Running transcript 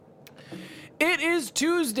It is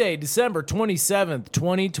Tuesday, December 27th,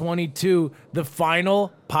 2022, the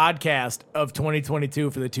final podcast of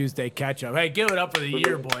 2022 for the Tuesday Catch-Up. Hey, give it up for the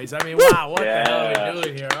year, boys. I mean, wow, what the hell are we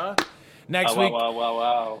doing here, huh? Next week,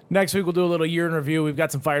 Next week we'll do a little year in review. We've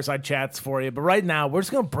got some fireside chats for you. But right now, we're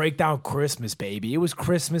just going to break down Christmas, baby. It was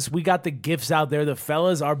Christmas. We got the gifts out there. The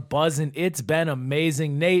fellas are buzzing. It's been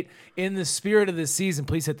amazing. Nate, in the spirit of this season,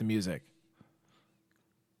 please hit the music.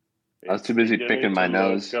 I was too busy picking my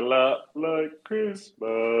nose. A lot like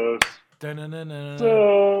Christmas. Da-na-na-na.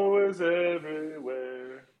 So is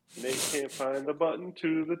everywhere. Nate can't find the button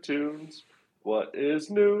to the tunes. What is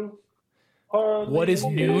new? Harley What is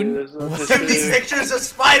noon? is a Look at these pictures of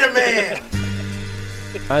Spider-Man!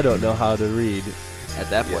 I don't know how to read. At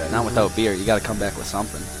that point, not without beer. You got to come back with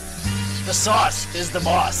something. The sauce is the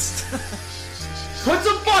boss. Put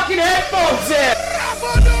some fucking headphones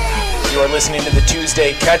in! You are listening to the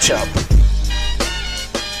Tuesday Catch-Up.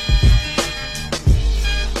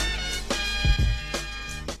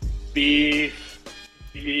 Beef.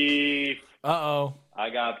 Uh-oh. I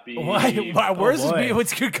got beef. Why? Where's this boy. beef?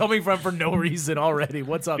 What's coming from for no reason already?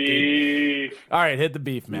 What's up, dude? Beef. All right, hit the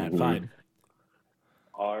beef, Matt. Fine.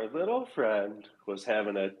 Our little friend was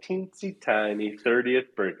having a teensy tiny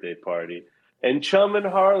 30th birthday party. And Chum and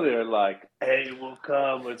Harley are like, hey, we'll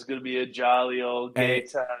come. It's going to be a jolly old gay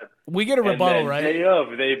time. We get a rebuttal, and then right? Day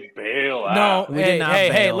of, they bail No, out. We did not hey,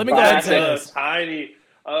 bail. let me go ahead and say That's this.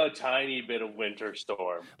 a tiny bit of winter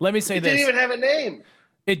storm. Let me say It this. didn't even have a name.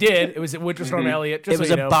 It did. It was Winter Storm Elliott. Just It was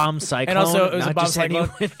so you a know. bomb cyclone. And also, it was a not bomb just any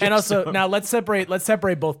cyclone. winter And also, storm. now let's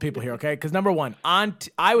separate both people here, okay? Because number one, I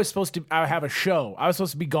have a show. I was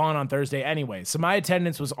supposed to be gone on Thursday anyway, so my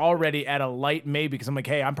attendance was already at a light maybe because I'm like,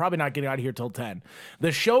 hey, I'm probably not getting out of here till 10.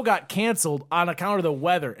 The show got canceled on account of the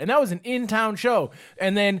weather, and that was an in-town show.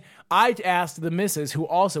 And then I asked the missus, who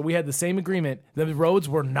also, we had the same agreement, the roads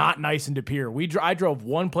were not nice in De Pere. I drove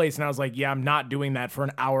one place, and I was like, yeah, I'm not doing that for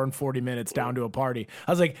an hour and 40 minutes down to a party.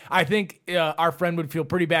 I was like, I think our friend would feel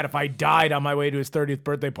pretty bad if I died on my way to his 30th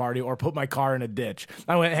birthday party or put my car in a ditch.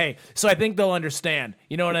 I went, hey, so I think they'll understand.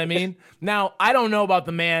 You know what I mean? Now, I don't know about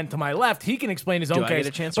the man to my left. He can explain his own I case.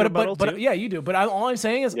 get a chance to rebuttal, but too? yeah, you do. But all I'm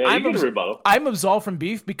saying is, Yeah, you get a rebuttal. I'm absolved from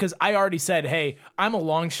beef because I already said, hey, I'm a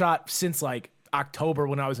long shot since like October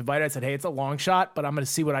when I was invited. I said, hey, it's a long shot, but I'm going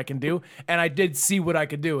to see what I can do. And I did see what I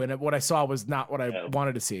could do. And what I saw was not what I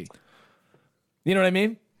wanted to see. You know what I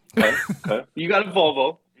mean? Okay. You got a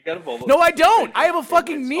Volvo. No, I don't. I have a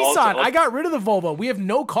fucking It's Nissan. also- I got rid of the Volvo. We have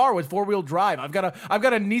no car with 4-wheel drive. I've got a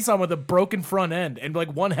Nissan with a broken front end and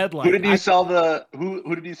like one headlight. Who did you sell the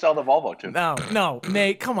Volvo to? No,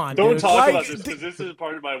 Nate, come on, Don't dude. talk Why- about this because this is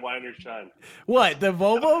part of my whiner shine. What, the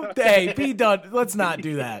Volvo? Hey, be done. Let's not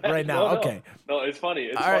do that right now. No, no. Okay. No, it's funny.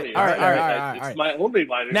 It's All right, funny. all right, It's all right, funny. all right, all right. It's my only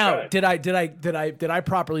whiner Now, shine. did I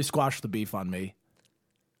properly squash the beef on me?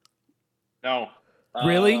 No.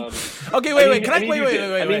 Really? Okay, wait. Can I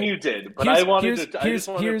wait? I mean, you did, but I wanted to. I just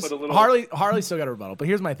wanted to put a little. Harley still got a rebuttal, but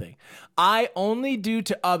here's my thing. I only do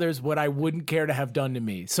to others what I wouldn't care to have done to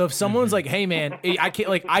me. So if someone's like, "Hey, man, I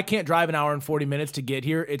can't drive an hour and 40 minutes to get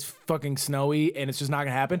here. It's fucking snowy and it's just not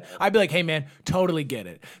gonna happen." I'd be like, "Hey, man, totally get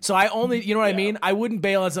it." So I only, you know what I mean? I wouldn't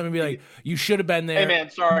bail on something and be like, "You should have been there." Hey man,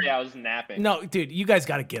 sorry, I was napping. No, dude, you guys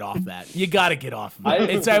got to get off that. You got to get off of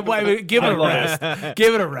it. Give it a rest.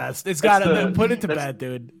 Give it a rest. It's got to put it to bed,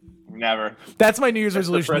 dude. Never. That's my New Year's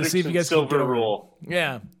resolution to see if you guys can Silver get over it. rule.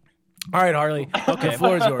 Yeah. All right, Harley. Okay, the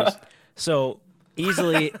floor is yours. So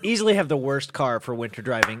easily have the worst car for winter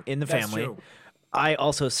driving in the That's family. true. I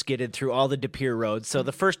also skidded through all the De Pere roads. So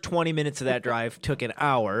the first 20 minutes of that drive took an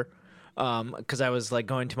hour because I was like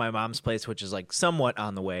going to my mom's place, which is like somewhat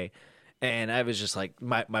on the way. And I was just like,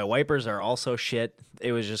 my wipers are also shit.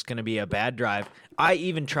 It was just going to be a bad drive. I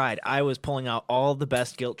even tried. I was pulling out all the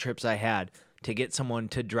best guilt trips I had to get someone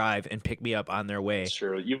to drive and pick me up on their way.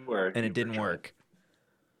 Sure, you were. And it didn't work.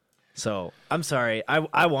 So I'm sorry.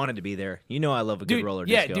 I wanted to be there. You know I love a good roller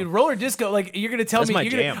disco. Yeah, dude, roller disco. Like you're gonna tell That's me, my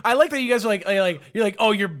you're jam. Gonna, I like that you guys are like you're like,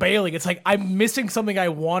 oh, you're bailing. It's like I'm missing something I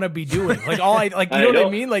want to be doing. Like all you know what I know.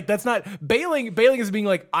 mean? Like that's not bailing. Bailing is being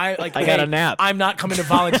like I got a nap. I'm not coming to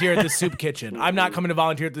volunteer at the soup kitchen. I'm not coming to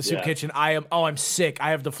volunteer at the soup kitchen. I'm sick.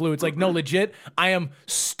 I have the flu. It's like no, legit. I am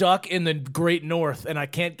stuck in the Great North and I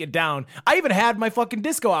can't get down. I even had my fucking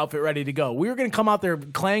disco outfit ready to go. We were gonna come out there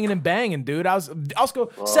clanging and banging, dude. I was also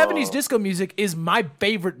 70s disco music is my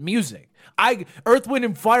favorite music. Earth, Wind,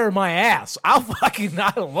 and Fire my ass. I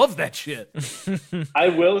love that shit. I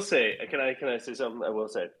will say, can I say something? I will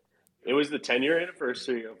say, it was the 10-year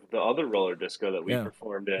anniversary of the other roller disco that we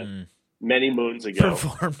performed in many moons ago.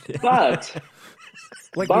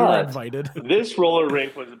 Like we were But invited. this roller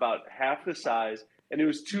rink was about half the size and it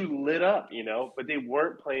was too lit up, but they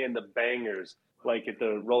weren't playing the bangers like at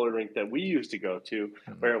the roller rink that we used to go to,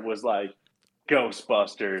 where it was like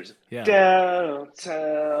Ghostbusters,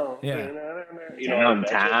 downtown,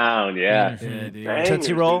 Downtown, yeah. Bangers,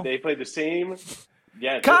 Tootsie Roll. Dude. They played the same.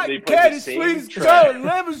 Yeah, Cotton they played candy, the same sweet track.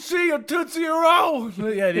 Let me see your Tootsie Roll.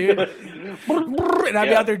 Yeah, dude. And I'd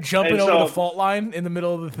be out there jumping And over so- the fault line in the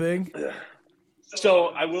middle of the thing. So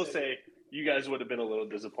I will say, you guys would have been a little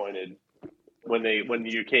disappointed when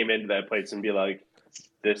you came into that place and be like,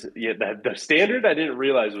 the standard I didn't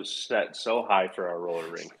realize was set so high for our roller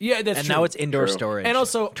rink. Yeah, that's And true. now it's indoor storage. And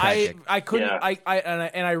also, Tragic. I couldn't, Yeah.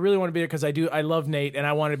 I really want to be there because I love Nate and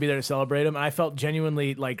I wanted to be there to celebrate him. And I felt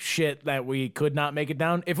genuinely like shit that we could not make it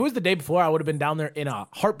down. If it was the day before, I would have been down there in a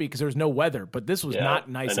heartbeat because there was no weather. But this was Yeah, not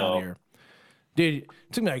nice I know. out here. Dude, it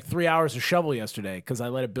took me like 3 hours to shovel yesterday because I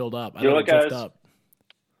let it build up. I You know let what, it drift guys? up.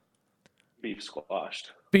 Beef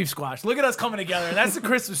squashed. Beef squash. Look at us coming together. That's the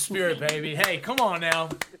Christmas spirit, baby. Hey, come on now.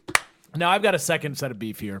 Now I've got a second set of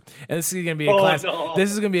beef here, and this is gonna be a classic. no.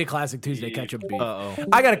 This is gonna be a classic Tuesday catch-up beef. Uh-oh.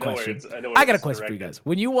 I got a know where question. it's- I know where I got a it's question for you directed. guys.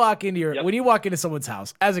 When you walk into someone's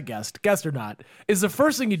house as a guest or not, is the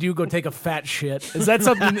first thing you do go take a fat shit? Is that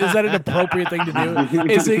something? Is that an appropriate thing to do?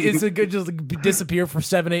 Is it good just like disappear for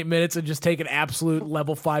 7-8 minutes and just take an absolute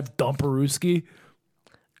level 5 dumperooski?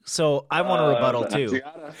 So I want a rebuttal too.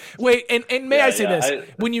 Wait, and may I say yeah, this?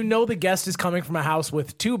 When you know the guest is coming from a house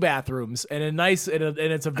with 2 bathrooms and and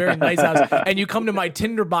it's a very nice house, and you come to my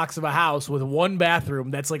tinder box of a house with 1 bathroom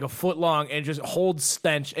that's like a foot long and just holds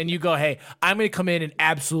stench, and you go, hey, I'm gonna come in and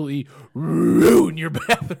absolutely ruin your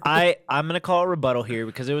bathroom. I'm gonna call a rebuttal here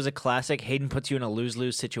because it was a classic. Hayden puts you in a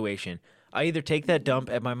lose-lose situation. I either take that dump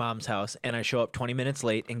at my mom's house and I show up 20 minutes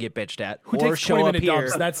late and get bitched at, Who or takes show up 20-minute here.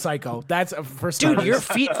 dumps? That's psycho. That's for Dude, starters. your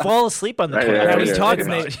feet fall asleep on the Right, toilet. right, What are right, you right. talking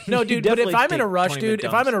It's about? No, You dude, but if definitely I'm in a take rush, 20-minute dude,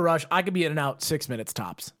 if I'm in dumps. a rush, I could be in and out 6 minutes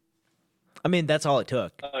tops. I mean, that's all it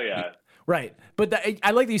took. Oh yeah. Right, but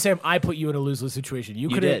I like that you say I put you in a lose-lose situation. You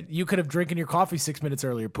could have did. drinking your coffee 6 minutes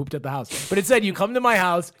earlier, pooped at the house. But instead, you come to my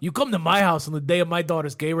house. You come to my house on the day of my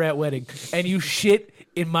daughter's gay rat wedding, and you shit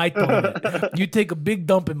in my toilet. You take a big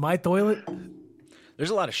dump in my toilet.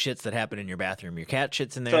 There's a lot of shits that happen in your bathroom. Your cat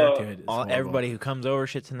shits in there. So- Dude, it's All, horrible. everybody who comes over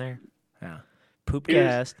shits in there. Yeah. Poop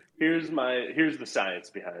cast. Here's the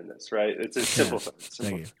science behind this, right? It's a simple thing.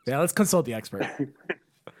 Thank you. Yeah, let's consult the expert.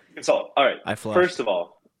 So, all right. I flushed. First of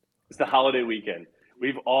all, it's the holiday weekend.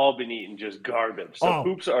 We've all been eating just garbage. So Oh.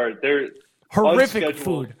 hoops they're Horrific unscheduled.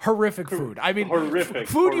 food. Horrific food. I mean, Horrific,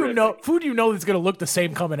 food. horrific. Food you know that's gonna look the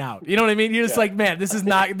same coming out. You know what I mean? You're just like, man, this is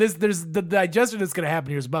not this. There's the digestion that's gonna happen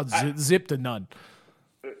here is about zip to none.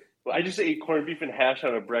 I just ate corned beef and hash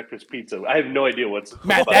on a breakfast pizza. I have no idea what's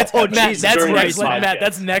Matt, that's Matt, that's during next this level. Matt, podcast.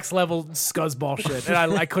 that's next level scuzzball shit, and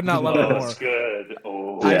I could not love it Oh, more. it's good.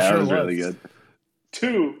 Oh, I Yeah, sure that was really was. good.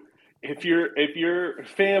 2, if you're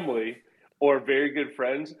family or very good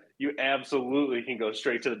friends, you absolutely can go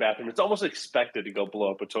straight to the bathroom. It's almost expected to go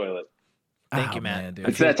blow up a toilet. Thank Oh, you, Matt. man, dude. I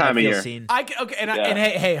It's that time I of feel year. seen. Okay, and Yeah.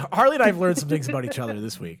 hey, Harley and I have learned some things about each other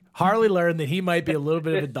this week. Harley learned that he might be a little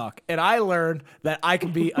bit of a duck, and I learned that I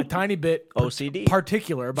can be a tiny bit OCD.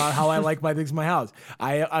 particular about how I like my things in my house.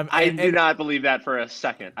 I do not believe that for a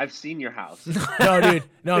second. I've seen your house. No, dude.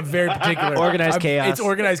 No, I'm very particular. Organized chaos. It's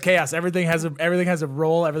organized chaos. Everything has a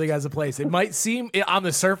role. Everything has a place. It might seem on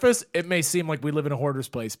the surface, it may seem like we live in a hoarder's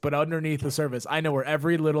place, but underneath the surface, I know where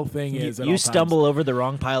every little thing is. at all You times. stumble over the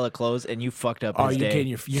wrong pile of clothes and you fucked up Oh, his day.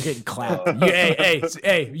 you're getting clapped.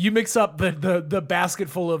 Hey! You mix up the basket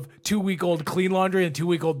full of 2-week-old clean laundry and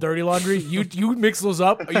 2-week-old dirty laundry. You mix those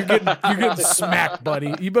up. You're getting smacked,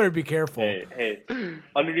 buddy. You better be careful. Hey,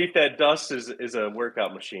 underneath that dust is a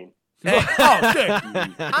workout machine. Hey, oh, good.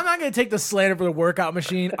 I'm not gonna take the slander for the workout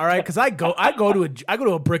machine, all right? Because I go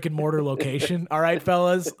to a brick and mortar location, all right,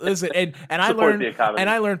 fellas. Listen, and I Support the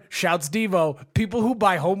economy. learned. Shouts Devo. People who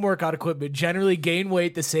buy home workout equipment generally gain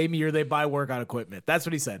weight the same year they buy workout equipment. That's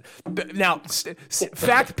what he said. Now,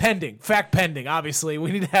 fact pending. Obviously,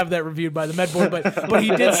 we need to have that reviewed by the med board, but he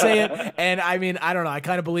did say it, and I mean, I don't know. I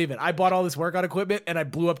kind of believe it. I bought all this workout equipment, and I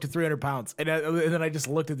blew up to 300 pounds, and then I just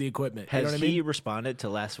looked at the equipment. You know Has what I mean? he responded to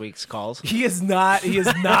last week's calls? He is not.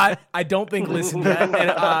 I don't think listened yet.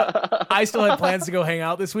 And I still have plans to go hang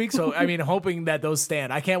out this week. So, I mean, hoping that those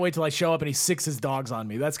stand. I can't wait till I show up and he sicks his dogs on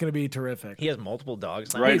me. That's going to be terrific. He has multiple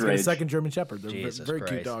dogs. now? Right. He's got a rage. second German Shepherd. They're Jesus very cute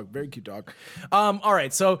Christ. dog. Very cute dog. All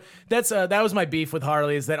right. So that was my beef with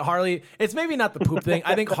Harley. Is that Harley? It's maybe not the poop thing.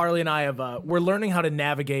 I think Harley and I we're learning how to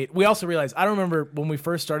navigate. We also realized. I don't remember when we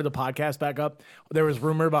first started the podcast back up. There was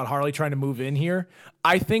rumor about Harley trying to move in here.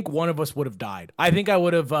 I think one of us would have died. I think I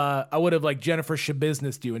would have. like Jennifer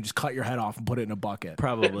Shabusinessed you and just cut your head off and put it in a bucket.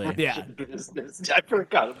 Probably. Yeah. Business. I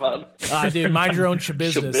forgot about it. Dude, mind your own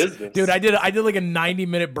shabusiness. Shabusiness. Dude, I did like a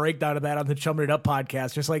 90-minute breakdown of that on the Chumming It Up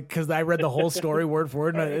podcast, just like because I read the whole story word for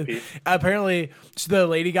word. And apparently, the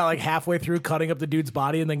lady got like halfway through cutting up the dude's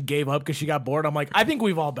body and then gave up because she got bored. I'm like, I think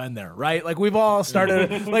we've all been there, right? Like we've all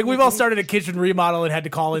started a kitchen remodel and had to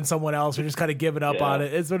call in someone else or just kind of given up on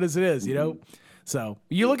it. It's what it is, you know. So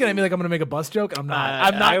you looking at me like I'm gonna make a bus joke? I'm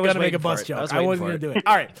not. I'm not gonna make a bus joke. I wasn't gonna do it.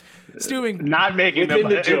 All right, Stewing. Not making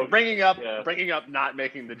the joke. Bringing up not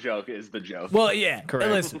making the joke is the joke. Well, yeah.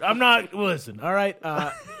 Correct. Listen, I'm not. Listen. All right.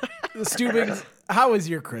 Stewing, how was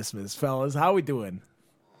your Christmas, fellas? How we doing?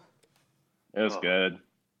 It was good.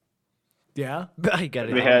 Yeah. I got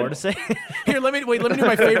anything more to say? Here, let me do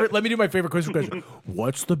my favorite. Let me do my favorite Christmas question.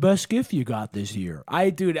 What's the best gift you got this year?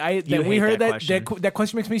 We heard that question. that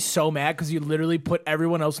question makes me so mad because you literally put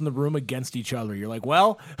everyone else in the room against each other. You're like,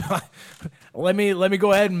 well, let me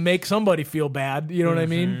go ahead and make somebody feel bad. You know what I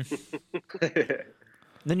mean?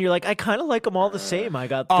 Then you're like, I kind of like them all the same. I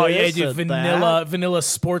got Oh this yeah, dude, and that. vanilla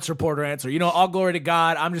sports reporter answer. You know, all glory to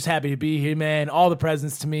God. I'm just happy to be here, man. All the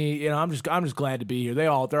presents to me. You know, I'm just glad to be here.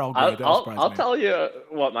 They're all great. I'll tell you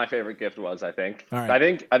what my favorite gift was. I think. All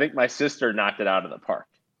right. I think my sister knocked it out of the park.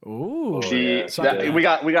 Ooh, We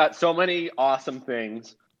got so many awesome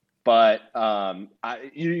things, but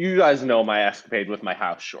you guys know my escapade with my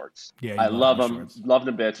house shorts. Yeah, I love house them, shorts. love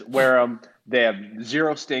them bits. Wear them. They have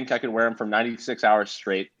zero stink. I can wear them for 96 hours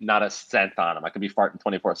straight. Not a scent on them. I could be farting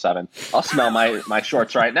 24/7. I'll smell my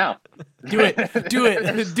shorts right now. Do it for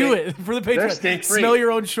the They're Patreon. stink-free. Smell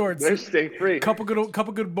your own shorts. They're stink free. Couple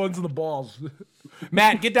good buns in the balls.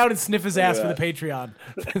 Matt, get down and sniff his ass for the Patreon.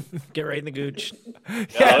 Get right in the gooch.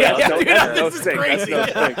 Yeah, dude, no this is stink. crazy.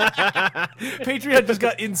 That's no stink. Patreon just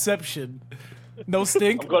got Inception. No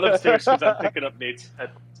stink. I'm going upstairs because I'm picking up Nate's head.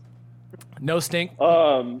 No stink.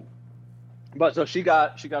 But so she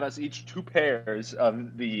got us each 2 pairs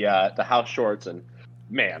of the house shorts, and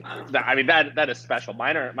man, that is special.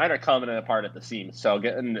 Mine are coming apart at the seams, so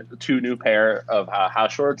getting 2 new pair of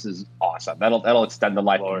house shorts is awesome. That'll extend the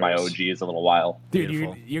life of my OGs a little while. Dude,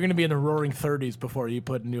 Beautiful. you're gonna be in the roaring 30s before you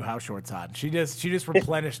put new house shorts on. She just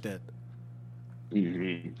replenished it.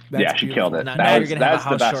 Mm-hmm. That's Yeah, she beautiful. killed it. Now you're gonna have a That's the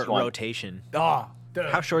house best short one. rotation. Oh, dude.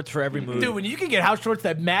 House shorts for every mood. Dude, when you can get house shorts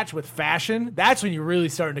that match with fashion, that's when you're really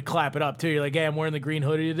starting to clap it up too. You're like, hey, I'm wearing the green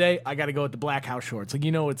hoodie today. I got to go with the black house shorts. Like,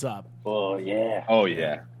 you know what's up. Oh yeah. Oh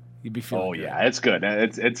yeah. You'd be feeling. Oh good. yeah. It's good.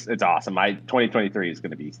 It's awesome. My 2023 is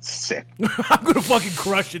gonna be sick. I'm gonna fucking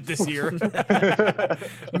crush it this year.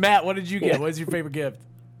 Matt, what did you get? What was your favorite gift?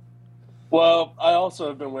 Well, I also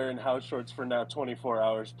have been wearing house shorts for now 24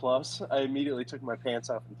 hours plus. I immediately took my pants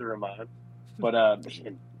off and threw them on. But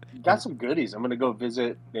got some goodies. I'm gonna go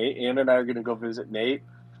visit Nate. Ann and I are gonna go visit Nate.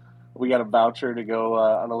 We got a voucher to go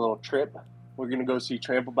on a little trip. We're gonna go see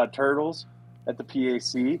Trampled by Turtles at the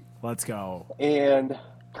PAC. Let's go. And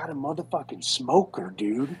got a motherfucking smoker,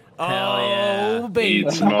 dude. Hell yeah. Oh, baby.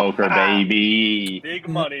 Eat smoker, baby. Big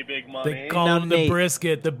money, big money. They call Now, him the Nate.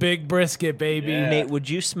 brisket, the big brisket, baby. Yeah. Nate, would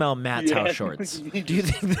you smell Matt's Yeah. house shorts? Do you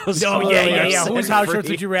think those? Oh, smell yeah. like Whose house shorts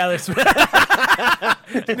scent-free? would you rather smell?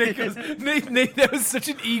 Nate, that was such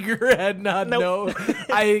an eager head nod. No,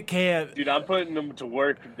 I can't. Dude, I'm putting them to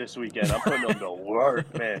work this weekend. I'm putting them to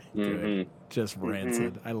work, man. Mhm. Just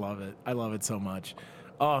rancid. I love it. I love it so much.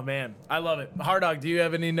 Oh, man. I love it. Hard Dog, do you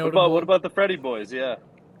have any What notable? about the Freddy boys? Yeah.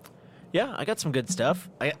 Yeah, I got some good stuff.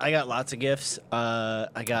 I got lots of gifts.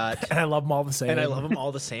 I got, And I love them all the same. and I love them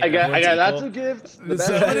all the same. I got Everyone's lots equal. of gifts. The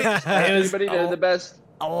So- best. Everybody did the best.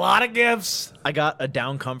 A lot of gifts. I got a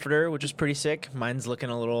down comforter, which is pretty sick. Mine's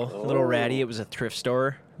looking a little ratty. It was a thrift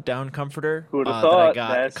store down comforter Who'da that I thought?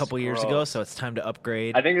 got That's a couple years ago, gross. so it's time to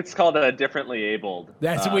upgrade. I think it's called a differently abled.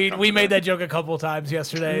 That's we comforter. made that joke a couple times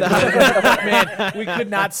yesterday. Man, we could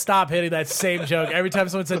not stop hitting that same joke. Every time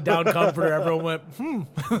someone said down comforter, everyone went,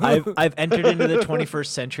 I've entered into the 21st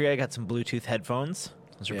century. I got some Bluetooth headphones.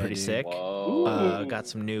 Those are Yeah, pretty dude. sick. Whoa. Got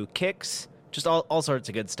some new kicks. Just all sorts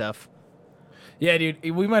of good stuff. Yeah, dude,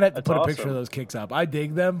 we might have to That's put a picture awesome. of those kicks up. I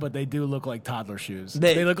dig them, but they do look like toddler shoes.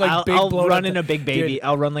 They look like I'll, big I'll blown run up in a big baby. Dude,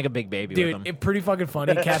 I'll run like a big baby with them. Dude, pretty fucking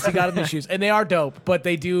funny. Cassie got him the shoes, and they are dope. But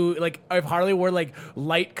they do like if Harley wore like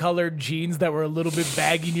light colored jeans that were a little bit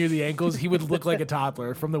baggy near the ankles, he would look like a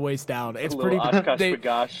toddler from the waist down. It's little pretty. Oshkosh They,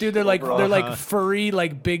 Bagosh dude, they're like overall. furry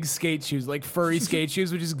like big skate shoes, like furry skate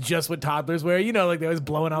shoes, which is just what toddlers wear. You know, like they always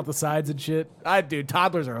blowing out the sides and shit. Dude,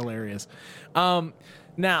 toddlers are hilarious.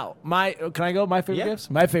 Now, can I go? My favorite gifts?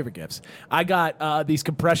 My favorite gifts. I got these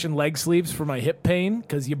compression leg sleeves for my hip pain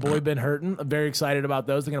because your boy been hurting. I'm very excited about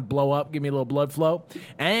those. They're going to blow up, give me a little blood flow.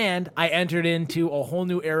 And I entered into a whole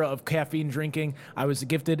new era of caffeine drinking. I was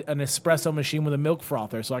gifted an espresso machine with a milk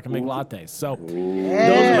frother so I can make lattes. So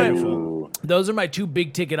those are my two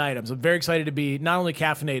big ticket items. I'm very excited to be not only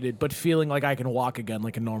caffeinated, but feeling like I can walk again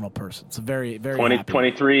like a normal person. It's very, very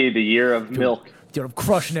 2023, the year of milk. Dude, I'm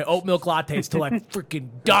crushing it. Oat milk lattes till I freaking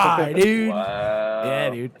die, dude. Wow. Yeah,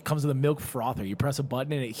 dude. It comes with a milk frother. You press a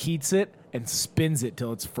button and it heats it and spins it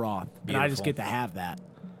till it's froth. And I just get to have that.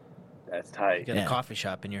 That's tight. You got a coffee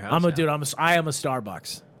shop in your house. I am now. a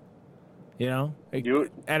Starbucks. You know?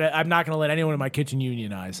 And I'm not going to let anyone in my kitchen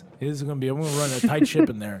unionize. I'm going to run a tight ship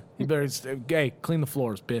in there. You better, clean the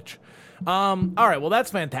floors, bitch. All right, well,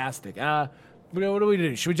 that's fantastic. What do we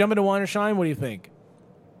do? Should we jump into Wine or Shine? What do you think?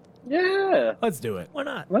 Yeah. Let's do it. Why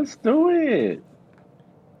not? Let's do it.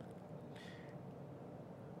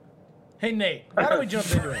 Hey, Nate, why don't we jump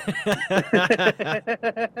into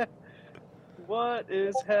it? What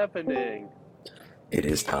is happening? It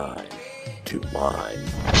is time to wine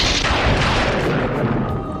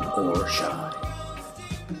or shine.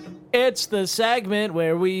 It's the segment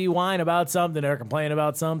where we whine about something or complain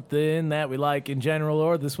about something that we like in general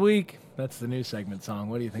or this week. That's the new segment song.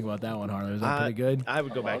 What do you think about that one, Harley? Is that pretty good? I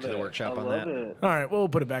would go back to the workshop on that. All right, we'll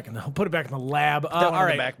put it back in the lab. All on the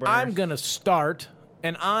right, back burner. I'm gonna start,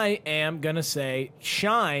 and I am gonna say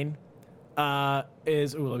Shine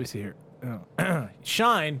is. Ooh, let me see here.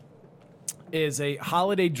 Shine is a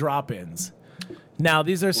holiday drop-ins. Now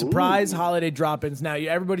these are surprise holiday drop-ins. Now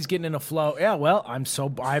everybody's getting in a flow. Yeah, well, I'm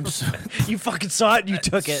so You fucking saw it and you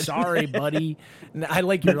took it. Sorry, buddy. I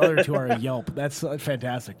like your other two are a Yelp. That's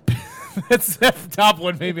fantastic. That's the top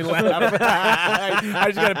one made me laugh.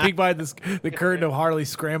 I just got to peek behind the curtain of Harley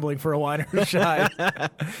scrambling for a Wine or Shine.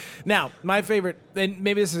 Now, my favorite, and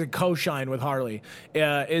maybe this is a co-shine with Harley,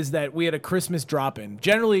 is that we had a Christmas drop-in.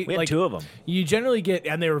 Generally, We had two of them. You generally get,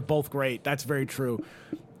 and they were both great. That's very true.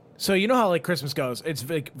 So you know how like Christmas goes. It's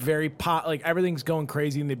like very like everything's going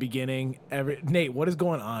crazy in the beginning. Nate, what is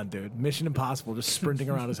going on, dude? Mission Impossible, just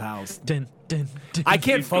sprinting around his house. Dun, dun, dun. I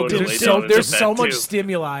can't focus. totally There's so doing that, much too.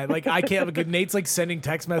 stimuli. Like I can't. Like, Nate's like sending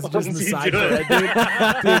text messages in the side thread,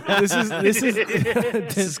 dude. This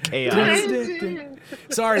is chaos.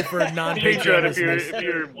 Sorry for a Patreon, non-Patreon. if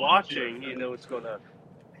you're watching, you know what's going on.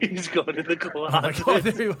 He's going to the closet. Oh my God,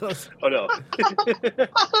 there he was. Oh no.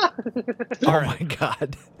 Oh my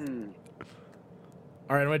God.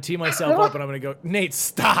 All right, I'm gonna tee myself up and I'm gonna go. Nate,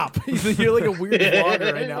 stop! You're like a weird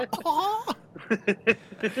vlogger right now.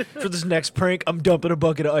 For this next prank, I'm dumping a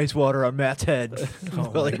bucket of ice water on Matt's head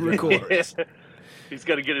while he records. He's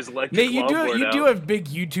got to get his electric Nate, you longboard do out. have big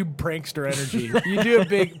YouTube prankster energy. You do have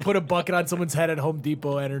big put a bucket on someone's head at Home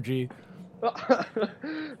Depot energy.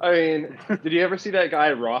 I mean, did you ever see that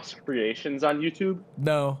guy Ross Creations on YouTube?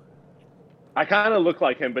 No. I kind of look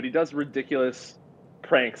like him, but he does ridiculous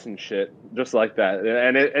pranks and shit, just like that.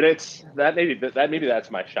 And it's that maybe that's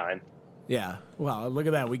my shine. Yeah. Wow, look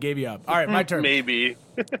at that. We gave you up. All right, my turn. Maybe.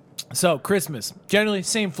 So, Christmas. Generally,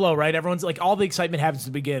 same flow, right? Everyone's like, all the excitement happens at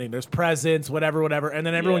the beginning. There's presents, whatever. And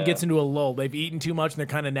then everyone gets into a lull. They've eaten too much and they're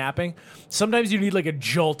kind of napping. Sometimes you need like a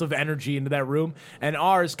jolt of energy into that room. And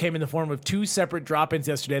ours came in the form of two separate drop-ins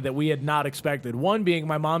yesterday that we had not expected. One being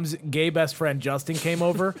my mom's gay best friend, Justin, came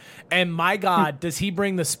over. And my God, does he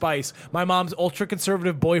bring the spice. My mom's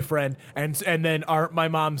ultra-conservative boyfriend and then my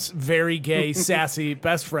mom's very gay, sassy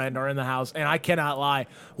best friend are in the house. And I cannot lie.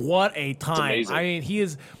 What a time. amazing. I mean, he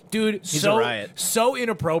is... Dude, He's a riot. so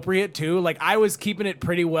inappropriate too. Like I was keeping it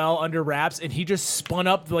pretty well under wraps, and he just spun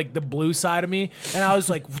up like the blue side of me, and I was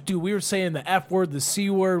like, dude, we were saying the F word, the C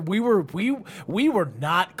word. We were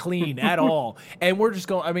not clean at all, and we're just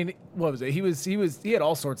going. I mean, what was it? He had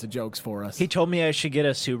all sorts of jokes for us. He told me I should get a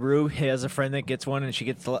Subaru. He has a friend that gets one, and she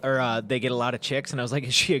gets they get a lot of chicks. And I was like,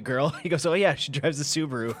 "Is she a girl?" He goes, "Oh yeah, she drives a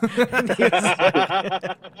Subaru."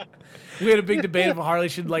 We had a big debate of Harley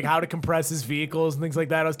should like how to compress his vehicles and things like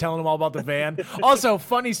that. I was telling him all about the van. Also,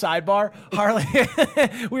 funny sidebar, Harley.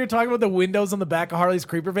 We were talking about the windows on the back of Harley's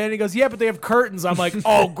creeper van. He goes, "Yeah, but they have curtains." I'm like,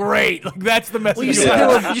 "Oh, great! Like that's the message."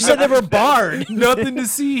 Well, you said they were barred. Nothing to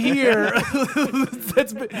see here.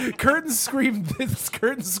 That's curtains scream.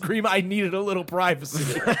 Curtains scream. I needed a little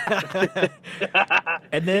privacy.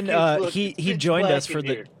 And then he joined black us for in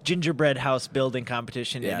the here. gingerbread house building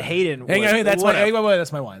competition. Yeah. And Hayden, Hang on, that's what my. a- Wait,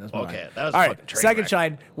 that's my wine. That's my Okay, wine. that was all a right. fucking train Second wreck.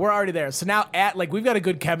 shine. We're already there. So now we've got a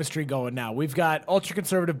good chemistry going now. We've got ultra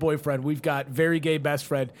conservative boyfriend. We've got very gay best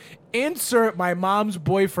friend. Insert my mom's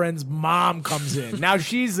boyfriend's mom comes in. Now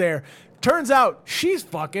she's there. Turns out she's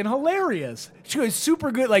fucking hilarious. She was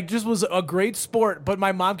super good, like just was a great sport. But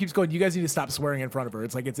my mom keeps going, "You guys need to stop swearing in front of her.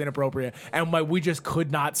 It's like it's inappropriate." And we just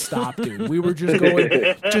could not stop, dude. We were just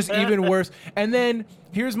going, just even worse. And then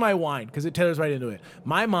here's my whine because it tailors right into it.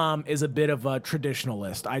 My mom is a bit of a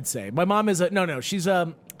traditionalist, I'd say. My mom is she's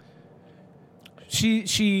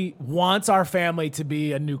She wants our family to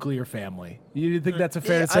be a nuclear family. You think that's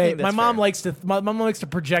fair to say? My mom likes to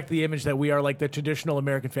project the image that we are like the traditional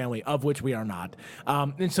American family, of which we are not.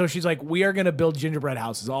 And so she's like, we are gonna build gingerbread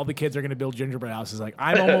houses. All the kids are gonna build gingerbread houses. Like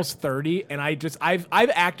I'm almost 30, and I've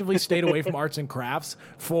actively stayed away from arts and crafts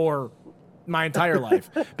for my entire life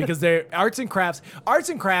because they're arts and crafts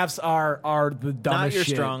are the dumbest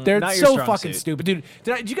shit. They're so fucking stupid, dude.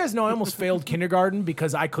 Did you guys know I almost failed kindergarten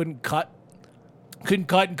because I couldn't cut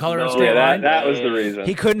and color in a straight line? That was the reason.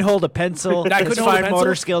 He couldn't hold a pencil. His fine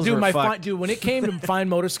motor skills were fucked. Dude, when it came to fine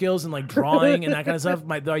motor skills and like drawing and that kind of stuff,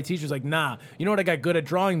 my teacher was like, "Nah, you know what I got good at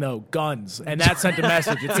drawing though? Guns." And that sent a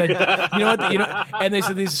message. It said, "You know what? And they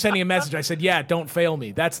said they're sending a message." I said, "Yeah, don't fail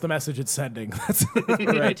me." That's the message it's sending.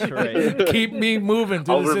 right. Keep me moving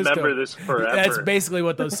through I'll the system. remember this forever. That's basically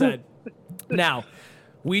what those said. Now,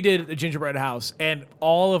 we did a gingerbread house, and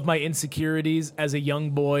all of my insecurities as a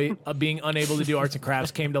young boy of being unable to do arts and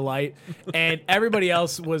crafts came to light. And everybody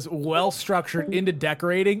else was well structured into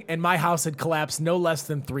decorating, and my house had collapsed no less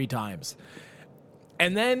than 3 times.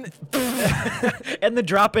 And then and the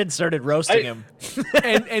drop-in started roasting him.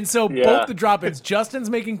 And so both the drop-ins, Justin's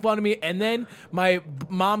making fun of me, and then my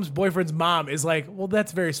mom's boyfriend's mom is like, well,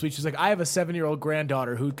 that's very sweet. She's like, I have a 7-year-old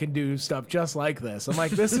granddaughter who can do stuff just like this. I'm like,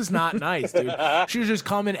 this is not nice, dude. She was just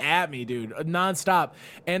coming at me, dude, nonstop.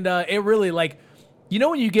 And it really, like, you know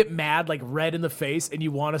when you get mad, like red in the face, and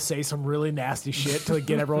you want to say some really nasty shit to like,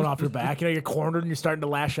 get everyone off your back? You know, you're cornered and you're starting to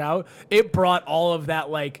lash out. It brought all of that,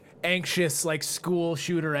 like, anxious, like, school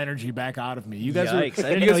shooter energy back out of me. You guys I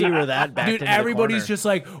didn't know you were that backed dude, into everybody's the just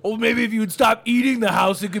like, oh, maybe if you would stop eating the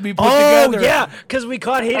house, it could be put together. Oh, yeah, because we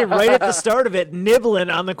caught Hayden right at the start of it,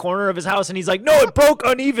 nibbling on the corner of his house, and he's like, no, it broke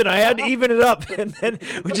uneven. I had to even it up. And then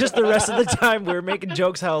just the rest of the time, we were making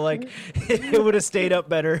jokes how, like, it would have stayed up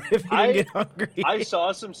better if he didn't get hungry. I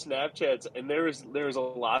saw some Snapchats, and there was a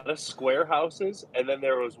lot of square houses, and then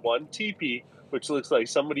there was one teepee, which looks like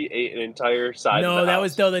somebody ate an entire side of the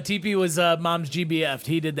house. The TP was Mom's GBF.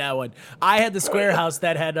 He did that one. I had the square house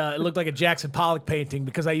that had it looked like a Jackson Pollock painting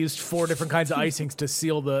because I used 4 different kinds of icings to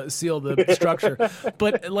seal the structure.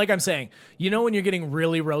 But like I'm saying, you know when you're getting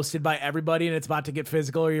really roasted by everybody and it's about to get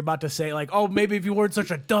physical, or you're about to say like, oh, maybe if you weren't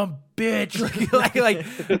such a dumb bitch.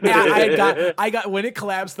 I got when it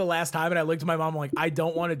collapsed the last time, and I looked at my mom, I'm like, I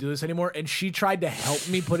don't want to do this anymore. And she tried to help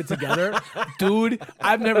me put it together. Dude,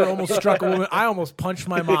 I've never almost struck a woman. I almost punched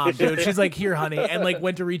my mom, dude. She's like, here, honey, and like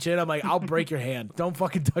went to reach in. I'm like, I'll break your hand. Don't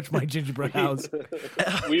fucking touch my gingerbread house.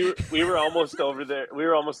 We were almost over there. We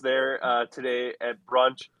were almost there today at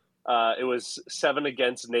brunch. It was 7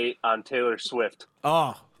 against Nate on Taylor Swift.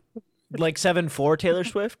 Oh, like 7-4 Taylor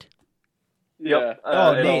Swift? Yep.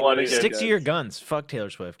 Nate, stick to your guns. Fuck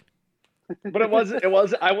Taylor Swift. But it wasn't.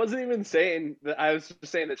 I wasn't even saying that. I was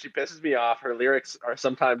just saying that she pisses me off. Her lyrics are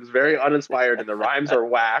sometimes very uninspired, and the rhymes are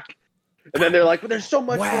whack. And then they're like, "But there's so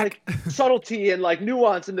much like subtlety and like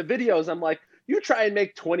nuance in the videos." I'm like, you try and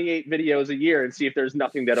make 28 videos a year and see if there's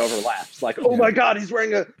nothing that overlaps. Like, oh my God, he's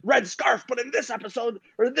wearing a red scarf, but in this episode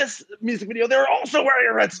or this music video, they're also wearing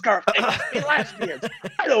a red scarf. They must be lesbians.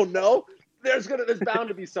 I don't know. There's bound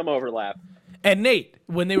to be some overlap. And Nate,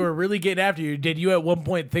 when they were really getting after you, did you at one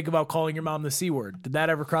point think about calling your mom the C word? Did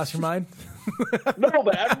that ever cross your mind? No,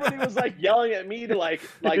 but everybody was like yelling at me to like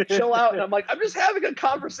chill out, and I'm like, I'm just having a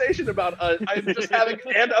conversation about I'm just having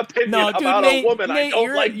an opinion about Nate, a woman. Nate, I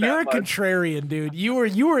don't like that you're a much. contrarian, dude. You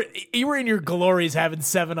were in your glories having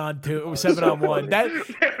 7-on-2, 7-on-1. That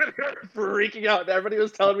freaking out. Everybody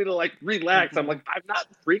was telling me to like relax. I'm like, I'm not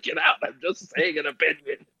freaking out. I'm just saying an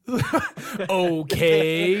opinion.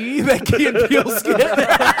 Okay, that can't feel skit.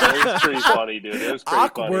 It was pretty funny, dude. It was pretty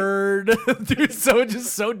awkward, dude. So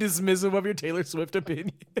dismissive of your Taylor Swift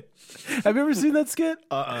opinion. Have you ever seen that skit?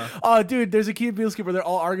 Oh, dude, there's a Key and Peele skit where they're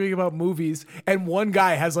all arguing about movies, and one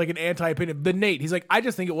guy has like an anti-opinion. The Nate, he's like, I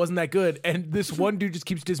just think it wasn't that good, and this one dude just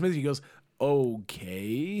keeps dismissing. He goes,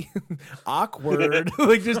 okay, awkward,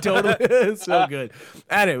 like just totally so good.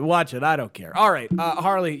 Anyway, watch it. I don't care. All right,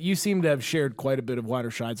 Harley, you seem to have shared quite a bit of wine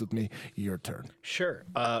or shines with me. Your turn. Sure.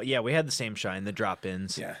 Yeah, we had the same shine, the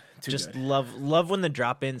drop-ins. Yeah. Just love when the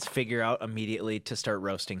drop-ins figure out immediately to start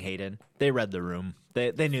roasting Hayden. They read the room.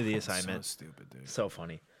 They knew the assignment. So stupid, dude. So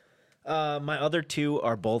funny. My other 2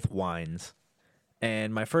 are both wines.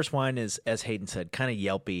 And my first wine is, as Hayden said, kind of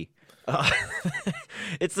Yelpy.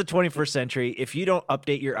 It's the 21st century. If you don't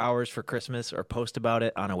update your hours for Christmas or post about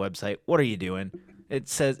it on a website, what are you doing? It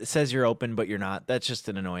says you're open, but you're not. That's just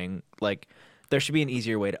an annoying. Like, there should be an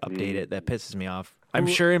easier way to update it. That pisses me off. I'm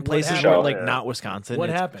sure in places where like not Wisconsin. What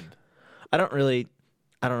happened? I don't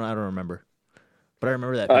remember. But I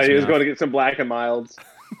remember that. He was going to get some Black and Milds.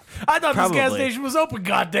 I thought this gas station was open.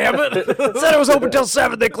 God damn it! It said it was open till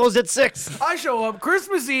 7. They closed at 6. I show up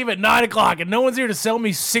Christmas Eve at 9 o'clock, and no one's here to sell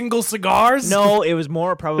me single cigars. No, it was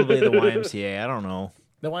more probably the YMCA. I don't know.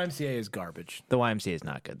 The YMCA is garbage. The YMCA is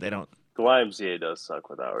not good. They don't. The YMCA does suck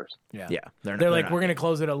with hours. Yeah, They're like, not we're gonna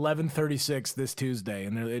close at 11:36 this Tuesday,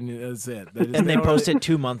 and that's it. And they posted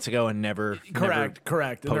 2 months ago and never. Correct.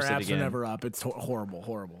 And their posted apps again. are never up. It's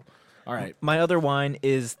horrible. All right. My other wine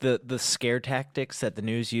is the scare tactics that the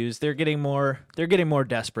news use. They're getting more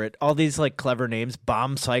desperate. All these like clever names,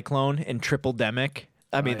 bomb cyclone and triple demic.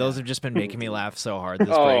 I mean, those have just been making me laugh so hard this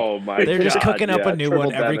break. My They're just cooking up a new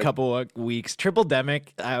one every Triple-demic. couple of weeks. Triple demic.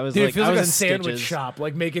 I was Dude, like, it feels I like was a in sandwich stitches. shop,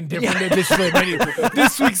 like making different editions. Of the menu.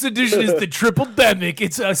 This week's edition is the triple demic.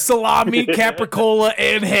 It's a salami, capricola,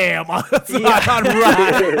 and ham on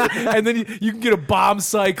rye. And then you can get a bomb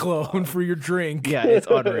cyclone for your drink. Yeah, it's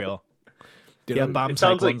unreal. Dude, Yeah, bomb It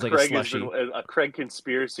sounds like cyclone's like a Craig has slushy. been a Craig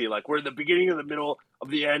conspiracy. Like, we're the beginning of the middle of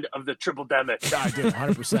the end of the triple demic. God, dude,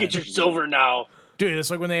 100%. Get your silver now. Dude,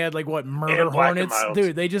 it's like when they had like murder And Black and hornets. Milds.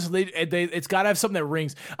 Dude, it's got to have something that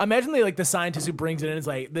rings. Imagine the scientist who brings it in is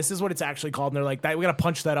like, this is what it's actually called, and they're like, we got to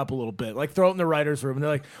punch that up a little bit, like throw it in the writers' room, and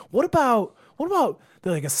they're like, what about?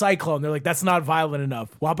 They're like a cyclone. They're like, that's not violent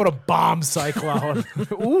enough. Well, how about a bomb cyclone?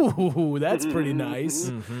 Ooh, that's pretty nice.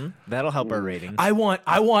 Mm-hmm. That'll help our ratings. I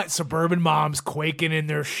want suburban moms quaking in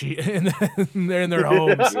their in their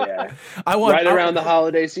homes. Yeah. I want Right around the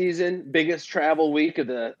holiday season, biggest travel week of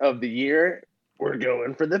the year. We're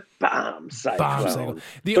going for the bomb cyclone.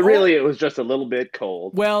 But really, it was just a little bit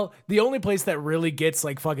cold. Well, the only place that really gets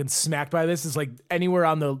like fucking smacked by this is like anywhere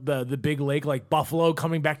on the big lake, like Buffalo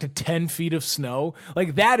coming back to 10 feet of snow.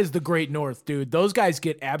 Like that is the Great North, dude. Those guys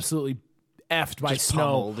get absolutely effed by Just snow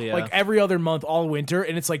pummeled, yeah. like every other month all winter,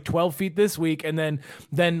 and it's like 12 feet this week, and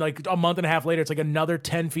then like a month and a half later it's like another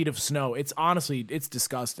 10 feet of snow. It's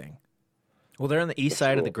disgusting. Well, they're on the east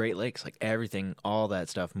side of the Great Lakes. Like everything, all that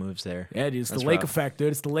stuff moves there. Yeah, dude, it's That's the lake rough. effect, dude.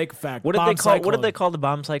 It's the lake effect. What did Bomb they call? What cyclone. did they call the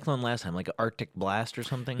bomb cyclone last time? Like an Arctic blast or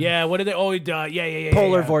something? Yeah, what did they? Oh, yeah.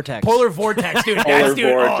 Polar vortex. Polar vortex, dude. Polar dude.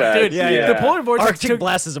 Oh, vortex, dude. yeah. The polar vortex Arctic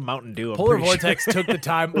blast is a Mountain Dew. I'm Polar pretty sure. vortex took the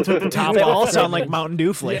top They off all from sound it. like Mountain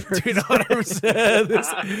Dew flavors. Dude,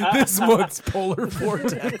 100%. This month's polar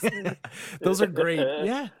vortex. Those are great.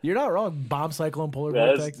 Yeah, you're not wrong. Bomb cyclone, polar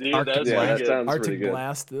vortex, Arctic Yeah, that blast. sounds pretty Arctic good.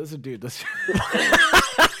 blast. Those are dude.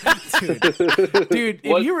 Dude,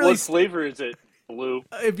 if you really What flavor is it? Blue.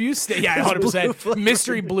 if you stay, yeah, 100%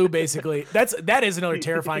 mystery blue. Basically, that is another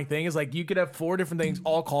terrifying thing. Is like you could have 4 different things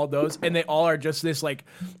all called those, and they all are just this like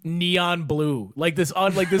neon blue, like this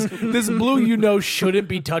this blue shouldn't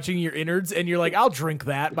be touching your innards, and you're like, I'll drink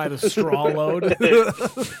that by the straw load.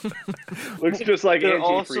 Looks just like They're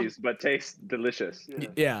also- antifreeze, but tastes delicious.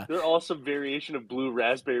 Yeah. There's also variation of blue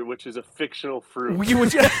raspberry, which is a fictional fruit.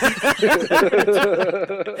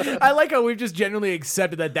 I like how we've just genuinely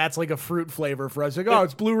accepted that that's like a fruit flavor for us. Like, oh,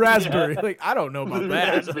 it's blue raspberry. Like, I don't know about Blue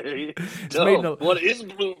that. raspberry. made in a- What is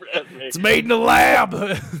blue raspberry? It's made in the lab.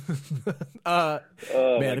 Oh,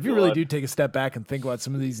 Man, my if you really God. do take a step back and think about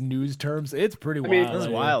some of these news terms, it's pretty wild. mean, That's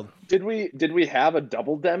right? wild. Did we have a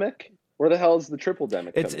double demic? Where the hell is the triple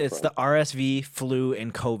demic? It's coming it's from? the RSV, flu,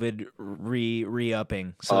 and COVID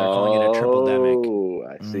re-upping. So they're calling it a triple demic Oh,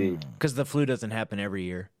 I see. because the flu doesn't happen every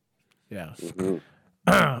year. Yeah. Mhm.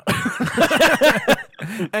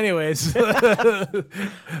 Anyways,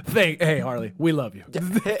 hey Harley, we love you.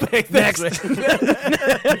 Next.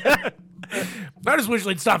 I just wish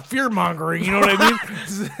they'd stop fear mongering. You know what I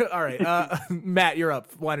mean? All right, Matt, you're up.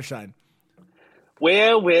 Wine to shine.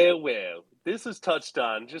 Well. This is touched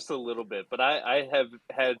on just a little bit, but I have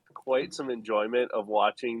had quite some enjoyment of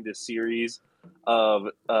watching the series of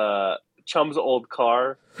Chum's old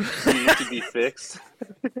car needs to be fixed.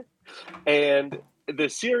 And the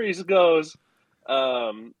series goes,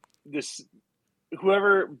 this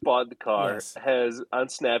whoever bought the car Yes. has on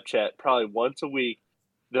Snapchat probably once a week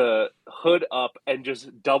the hood up and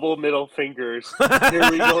just double middle fingers. Here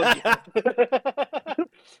we go again.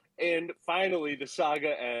 And finally, the saga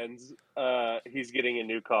ends. He's getting a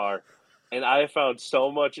new car, and I found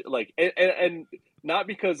so much like, and not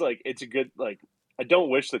because like it's a good like. I don't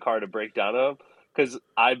wish the car to break down on him because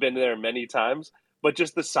I've been there many times, but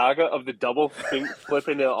just the saga of the double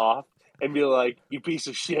flipping it off and be like, "You piece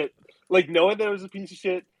of shit." like knowing that it was a piece of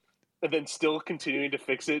shit and then still continuing to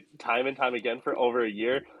fix it time and time again for over a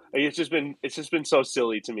year. Like, it's just been so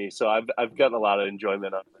silly to me. So I've gotten a lot of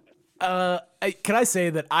enjoyment out of it. Can I say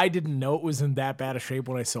that I didn't know it was in that bad a shape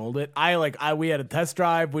when I sold it? We had a test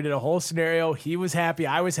drive. We did a whole scenario. He was happy.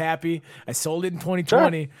 I was happy. I sold it in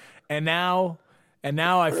 2020, and now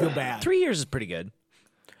I feel bad. 3 years is pretty good.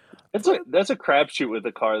 That's a crapshoot with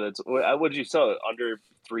a car that's what did you sell it under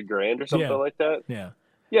 $3,000 or something like that? Yeah.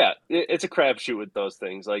 Yeah, it's a crapshoot with those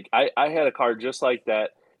things. Like I had a car just like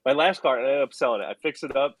that. My last car, and I ended up selling it. I fixed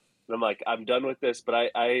it up, and I'm like, I'm done with this. But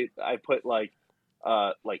I put like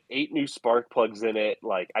 8 new spark plugs in it.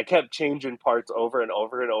 Like I kept changing parts over and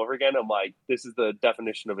over and over again. I'm like, this is the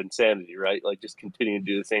definition of insanity, right? Like just continue to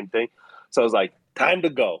do the same thing. So I was like, time to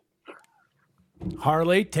go.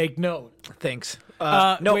 Harley, take note. Thanks.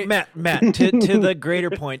 No, wait. Matt, to the greater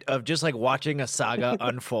point of just like watching a saga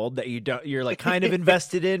unfold that you're like kind of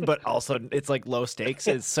invested in, but also it's like low stakes.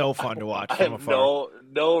 It's so fun to watch I from have afar.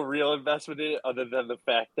 no real investment in it other than the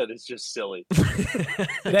fact that it's just silly.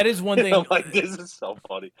 That is one thing. I'm like, this is so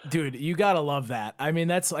funny, dude. You gotta love that. I mean,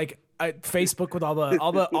 that's like Facebook with all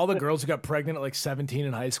the girls who got pregnant at like 17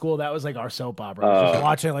 in high school. That was like our soap opera.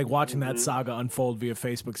 Just watching that saga unfold via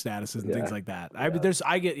Facebook statuses and things like that.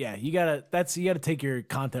 You gotta take your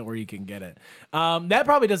content where you can get it. That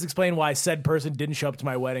probably does explain why said person didn't show up to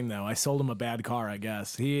my wedding though. I sold him a bad car, I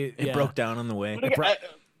guess. It broke down on the way.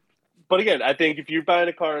 But again, I think if you're buying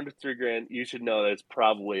a car under $3,000, you should know that it's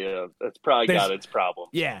probably got its problem.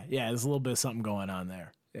 Yeah, there's a little bit of something going on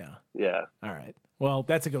there. Yeah. All right. Well,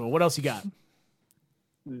 that's a good one. What else you got?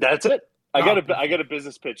 That's it. I got a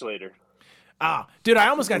business pitch later. Dude, I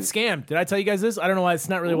almost got scammed. Did I tell you guys this? I don't know why it's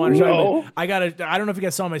not really wanting to show you. I don't know if you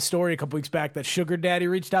guys saw my story a couple weeks back that Sugar Daddy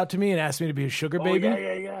reached out to me and asked me to be a sugar baby.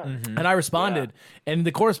 Yeah. Mm-hmm. And I responded, and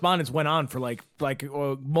the correspondence went on for like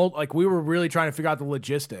we were really trying to figure out the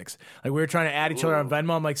logistics. Like we were trying to add each other on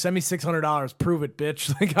Venmo. I'm like, send me $600, prove it,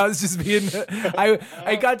 bitch. Like I was just being,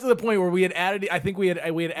 I got to the point where we had added. I think we had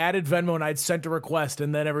added Venmo, and I'd sent a request,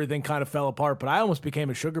 and then everything kind of fell apart. But I almost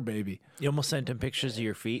became a sugar baby. You almost sent him pictures of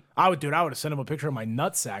your feet. I would have sent him a picture of my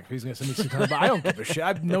nutsack if he's gonna send me $600. But I don't give a shit. I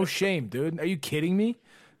have no shame, dude. Are you kidding me?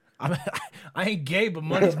 I ain't gay, but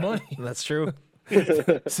money's money. That's true.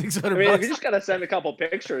 $600. I mean, if you just gotta send a couple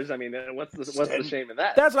pictures, I mean, what's the shame in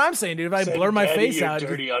that? That's what I'm saying, dude. If I blur my face out,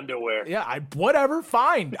 dirty underwear. Yeah, whatever.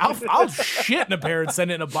 Fine. I'll shit in a pair and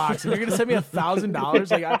send it in a box. And you're gonna send me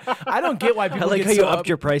 $1,000? Like I don't get why people. I like get how so you upped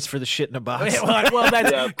your price for the shit in a box. Well,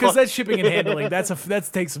 that's because that's shipping and handling. That's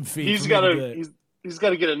takes some fees. He's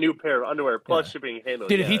got to get a new pair of underwear plus shipping and handling.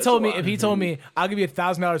 Dude, if he told me I'll give you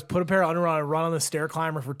 $1,000, put a pair of underwear on and run on the stair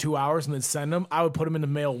climber for 2 hours and then send them, I would put them in the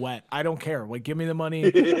mail wet. I don't care. Like, give me the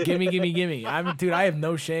money. gimme. Dude, I have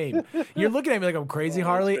no shame. You're looking at me like I'm crazy,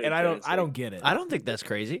 Harley, and I don't get it. I don't think that's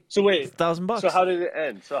crazy. So wait, $1,000. So how did it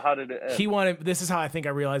end? He wanted. This is how I think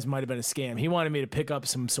I realized it might have been a scam. He wanted me to pick up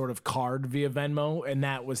some sort of card via Venmo, and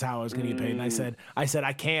that was how I was going to get paid. And I said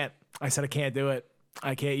I can't. I can't do it.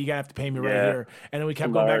 I can't. You gotta have to pay me right here. And then we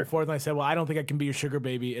kept going back and forth. And I said, "Well, I don't think I can be your sugar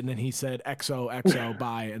baby." And then he said, "XOXO,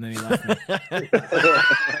 bye." And then he left me.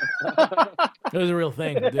 It was a real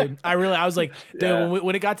thing, dude. I was like, dude.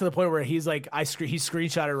 When it got to the point where he's like, he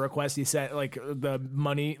screenshotted a request. He said like the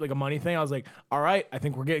money, like a money thing. I was like, all right, I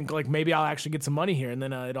think we're getting like maybe I'll actually get some money here. And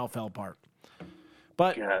then it all fell apart.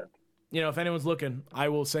 But you know, if anyone's looking, I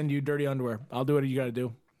will send you dirty underwear. I'll do what you got to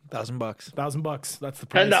do. $1,000. $1,000. That's the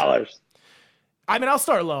price. $10. I mean, I'll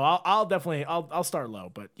start low. I'll definitely start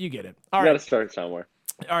low, but you get it. All right. You got to start somewhere.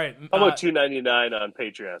 All right. How about $2.99 on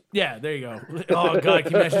Patreon? Yeah, there you go. Oh God,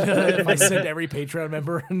 can you imagine if I sent every Patreon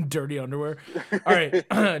member dirty underwear? All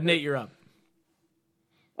right, Nate, you're up.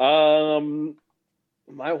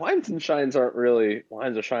 My wines and shines aren't really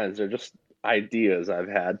wines or shines. They're just ideas I've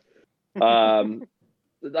had.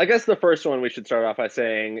 I guess the first one we should start off by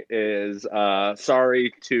saying is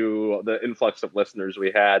sorry to the influx of listeners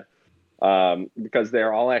we had. Because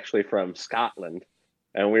they're all actually from Scotland,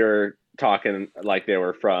 and we were talking like they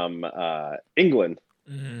were from England.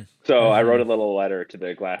 Mm-hmm. So I wrote a little letter to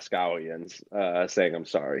the Glasgowians saying I'm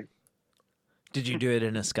sorry. Did you do it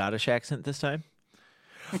in a Scottish accent this time?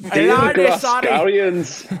 Dear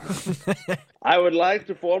Glasgowians, I would like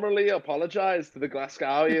to formally apologize to the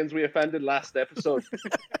Glasgowians we offended last episode.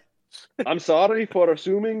 I'm sorry for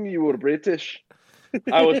assuming you were British.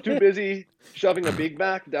 I was too busy shoving a Big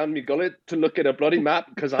Mac down my gullet to look at a bloody map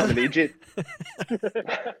because I'm an idiot.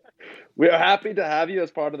 We are happy to have you as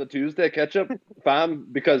part of the Tuesday Ketchup fam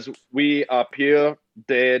because we are pure,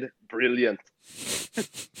 dead, brilliant.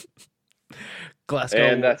 Glasgow.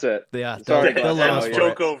 And that's it. Yeah. Sorry,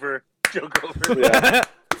 Joke over. Yeah.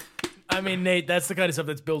 I mean, Nate, that's the kind of stuff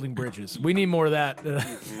that's building bridges. We need more of that.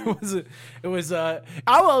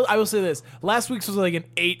 I will say this. Last week's was like an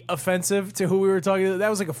 8 offensive to who we were talking to. That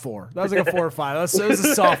was like a 4. That was like a 4 or 5. It was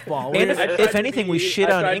a softball. And if anything, we shit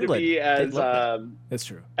on England. That's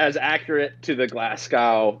true. As accurate to the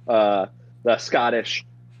Glasgow, the Scottish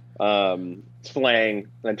slang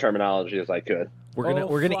and terminology as I could. We're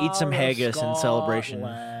gonna eat some haggis in celebration.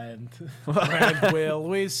 When will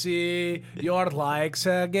we see your likes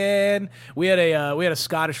again? We had a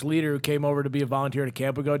Scottish leader who came over to be a volunteer at a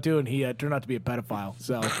camp we go to, and he turned out to be a pedophile.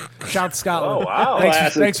 So shout out to Scotland. Oh, wow.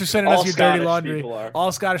 Thanks for sending us your dirty Scottish laundry. people are.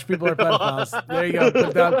 All Scottish people are pedophiles. There you go.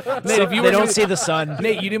 Put down. Nate, if you They don't see the sun.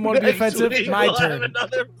 Nate, you didn't want to be offensive. My We'll have turn.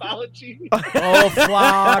 another apology. Oh,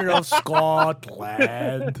 flower of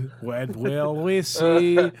Scotland, when will we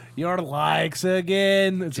see your likes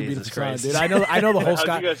again? It's a Jesus beautiful song, Christ. dude. I know the whole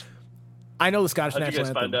How'd you I know the Scottish How'd you national guys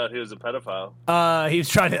anthem. find out he was a pedophile? He was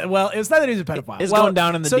trying to. Well, it's not that he was a pedophile. It's Well, going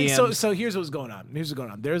down in the so, DMs. So here's what was going on.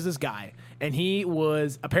 There's this guy, and he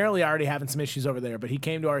was apparently already having some issues over there. But he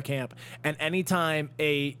came to our camp, and anytime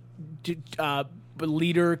a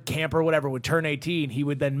leader, camper, whatever would turn 18, he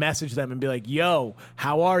would then message them and be like, "Yo,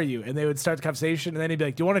 how are you?" And they would start the conversation, and then he'd be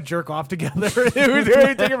like, "Do you want to jerk off together?" It would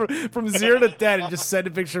take it from 0 to 10 and just send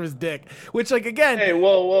a picture of his dick. Which, like, again, Hey,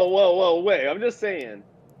 whoa, wait! I'm just saying.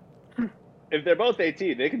 If they're both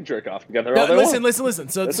 18, they can jerk off together all they want. Listen.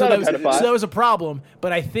 So That's that not a was pedophile. so that was a problem,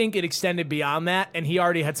 but I think it extended beyond that, and he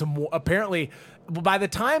already had some apparently. By the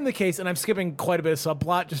time the case, and I'm skipping quite a bit of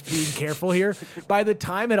subplot, just being careful here. By the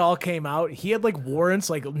time it all came out, he had like warrants,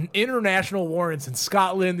 like international warrants in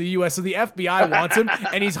Scotland, the U.S. So the FBI wants him,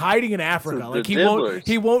 and he's hiding in Africa. Like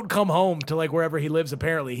he won't come home to like wherever he lives.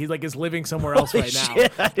 Apparently, he like is living somewhere else Holy right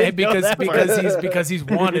shit, I now, didn't and know that because he's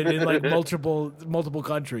wanted in like multiple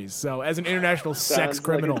countries. So as an international sex Sounds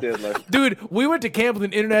criminal, like a diddler. dude, we went to camp with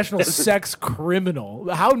an international sex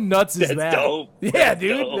criminal. How nuts is That's that? dope. Yeah, That's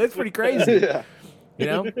dude, dope. that's pretty crazy. Yeah. You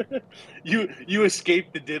know, You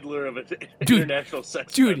escaped the diddler of an international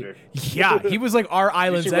sex offender. yeah, he was like our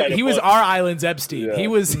island's. should write a He was book. our island's Epstein. Yeah. He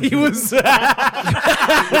was.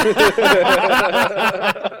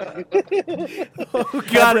 Oh,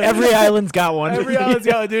 God, Every island's got one. Every island's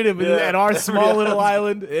got, dude. And our small little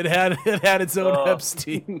island, it had its own Oh.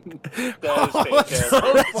 Epstein. That is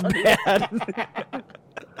fantastic. That's bad.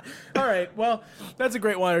 All right, well, that's a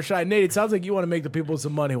great wine or shine. Nate, it sounds like you want to make the people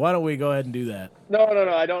some money. Why don't we go ahead and do that? No,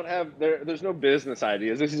 I don't have. There's no business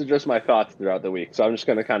ideas. This is just my thoughts throughout the week. So I'm just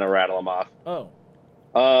going to kind of rattle them off.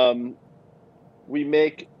 Oh, We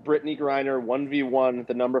make Brittany Griner 1v1,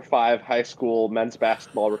 the number 5 high school men's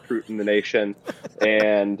basketball recruit in the nation,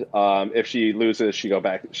 and if she loses, she goes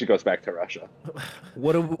back to Russia.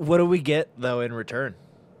 What do we get though in return?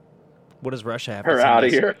 What does Russia have? to Her send out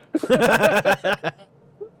of us? here.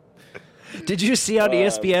 Did you see on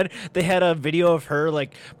ESPN they had a video of her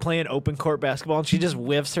like playing open court basketball and she just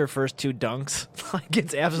whiffs her first 2 dunks, like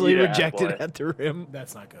gets absolutely Yeah, rejected boy. at the rim.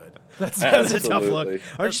 that's not good. That's That's a tough look. Absolutely.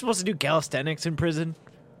 Aren't you supposed to do calisthenics in prison?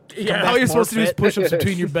 yeah. back All you're more supposed to do is fit. push-ups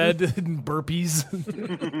between your bed and burpees.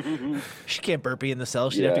 She can't burpee in the cell.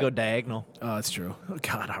 She'd have to Yeah. go diagonal. Oh, that's true. Oh,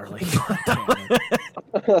 God, Harley.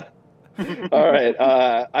 All right.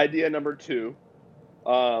 Idea number 2.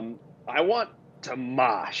 I want to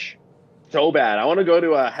mosh so bad. I want to go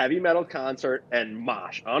to a heavy metal concert and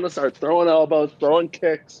mosh. I want to start throwing elbows, throwing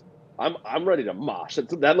kicks. I'm ready to mosh.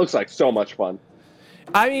 That looks like so much fun.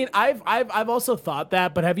 I mean, I've also thought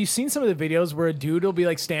that, but have you seen some of the videos where a dude will be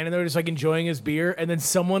like standing there just like enjoying his beer, and then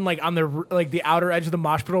someone like on the outer edge of the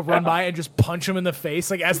mosh pit will run by and just punch him in the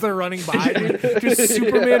face like as they're running by, dude. Just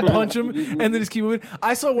Superman punch him and then just keep moving.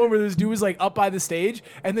 I saw one where this dude was like up by the stage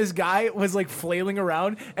and this guy was like flailing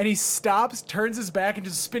around and he stops, turns his back, and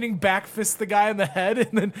just spinning back fists the guy in the head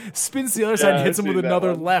and then spins to the other side and I've hits him with seen that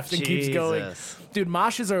another one. left and keeps going. Jesus. Dude,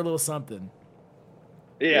 moshes are a little something.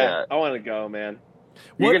 Yeah. I want to go, man.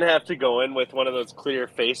 You're What- gonna have to go in with one of those clear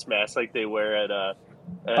face masks like they wear at I'm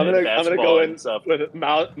gonna basketball go and in stuff. with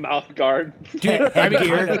mouth guard. Dude, I mean,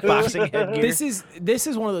 Headgear, boxing headgear. This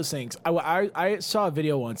is one of those things. I saw a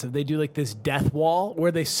video once of they do like this death wall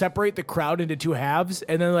where they separate the crowd into 2 halves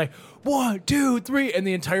and then like 1, 2, 3, and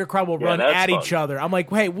the entire crowd will run that's at fun. each other. I'm like,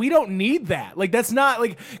 hey, we don't need that. Like that's not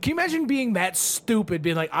like. Can you imagine being that stupid?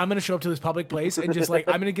 Being like, I'm gonna show up to this public place and just like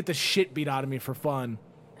I'm gonna get the shit beat out of me for fun.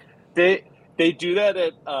 They do that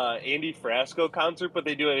at Andy Frasco concert, but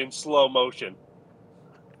they do it in slow motion.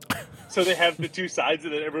 So they have the 2 sides,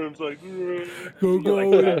 and then everyone's like, Go,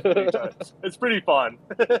 like that 3 times. It's pretty fun.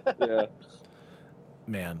 Yeah.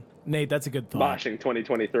 Man, Nate, that's a good thought. Moshing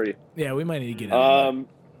 2023. Yeah, we might need to get out.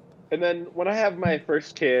 And then when I have my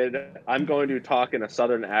first kid, I'm going to talk in a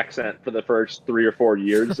Southern accent for the first 3 or 4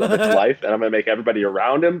 years of its life, and I'm going to make everybody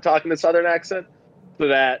around him talk in a Southern accent, so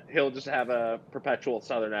that he'll just have a perpetual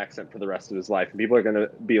Southern accent for the rest of his life. And people are going to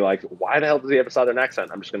be like, "Why the hell does he have a Southern accent?"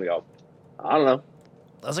 I'm just going to go, "I don't know."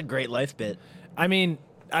 That's a great life bit. I mean,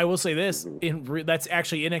 I will say this: that's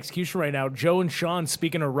actually in execution right now. Joe and Sean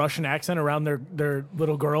speaking a Russian accent around their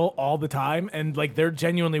little girl all the time, and like they're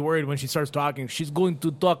genuinely worried when she starts talking. She's going to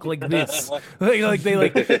talk like this,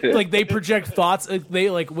 like they project thoughts. They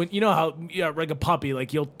like when you know how like a puppy,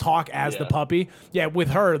 like you'll talk as the puppy. Yeah,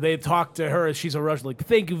 with her, they talk to her as she's a Russian. Like,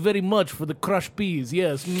 thank you very much for the crushed peas.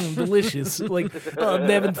 Yes, delicious. Like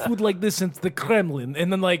they haven't food like this since the Kremlin. And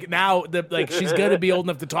then like now, she's gonna be old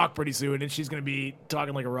enough to talk pretty soon, and she's gonna be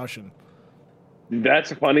talking like a Russian.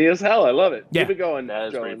 That's funny as hell. I love it. Yeah. Keep it going. That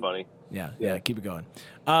is Joan. pretty funny. Yeah, keep it going.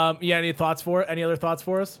 Yeah, any other thoughts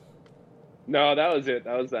for us? No, that was it.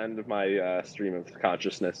 That was the end of my stream of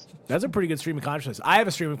consciousness. That's a pretty good stream of consciousness. I have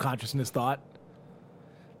a stream of consciousness thought.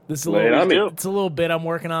 This is it's a little bit I'm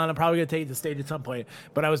working on. I'm probably gonna take it to stage at some point.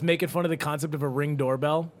 But I was making fun of the concept of a Ring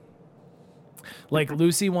doorbell. Like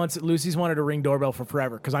Lucy's wanted a Ring doorbell for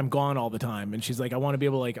forever because I'm gone all the time, and she's like, I want to be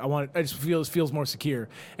able to I just feels more secure.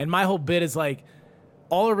 And my whole bit is like,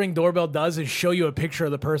 all a Ring doorbell does is show you a picture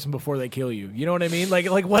of the person before they kill you. You know what I mean? Like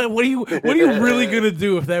what are you really gonna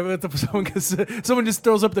do if someone just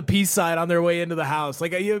throws up the peace sign on their way into the house?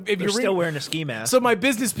 Like if you're still wearing a ski mask. So my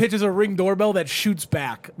business pitch is a Ring doorbell that shoots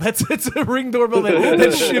back. It's a Ring doorbell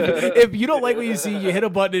that if you don't like what you see, you hit a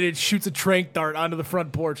button and it shoots a tranq dart onto the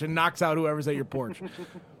front porch and knocks out whoever's at your porch.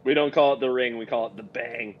 We don't call it the Ring. We call it the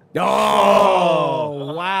Bang.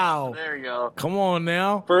 Oh wow! There you go. Come on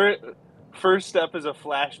now. First step is a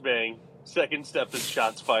flashbang. Second step is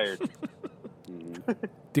shots fired.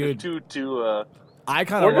 Dude, I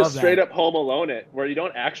kind of love that. Or just straight up Home Alone it, where you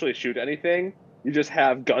don't actually shoot anything. You just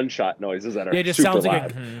have gunshot noises that are it just super sounds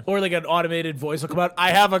loud. like or like an automated voice will come out.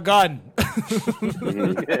 I have a gun. I'll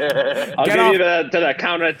give you to the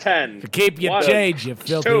count of 10. Keep your change, you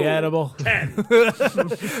filthy 2, animal. 10.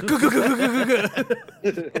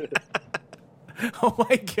 Oh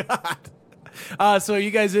my god. So are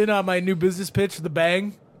you guys in on my new business pitch, The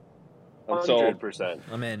Bang? 100%.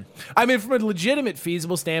 I'm in. I mean, from a legitimate,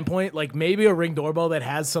 feasible standpoint, like maybe a Ring doorbell that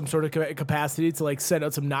has some sort of capacity to like send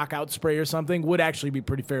out some knockout spray or something would actually be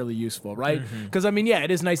pretty fairly useful, right? Because I mean, yeah,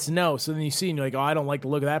 it is nice to know. So then you see and you're like, oh, I don't like the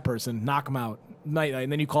look of that person. Knock them out. Night,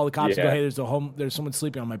 and then you call the cops and go, hey, there's someone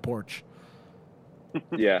sleeping on my porch.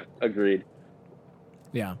 Yeah, agreed.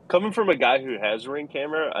 Yeah. Coming from a guy who has a Ring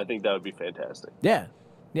camera, I think that would be fantastic. Yeah.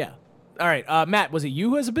 All right, Matt, was it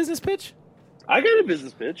you who has a business pitch? I got a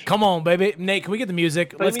business pitch. Come on, baby. Nate, can we get the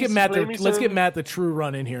music? Let's get Matt the true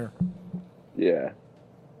run in here. Yeah.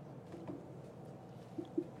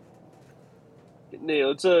 Nate,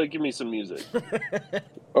 let's give me some music.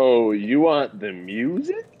 Oh, you want the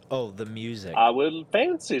music? Oh, the music. I would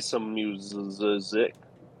fancy some music.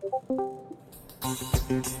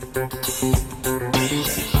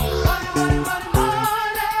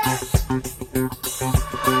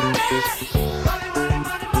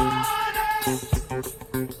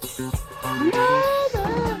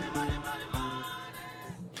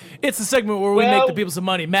 It's the segment where we make the people some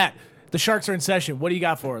money. Matt, the Sharks are in session. What do you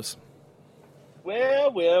got for us?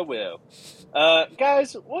 Well.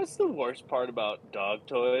 Guys, what's the worst part about dog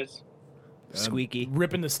toys? Squeaky.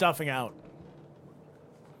 Ripping the stuffing out.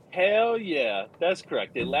 Hell yeah, that's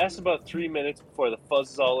correct. They last about 3 minutes before the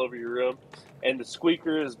fuzz is all over your room and the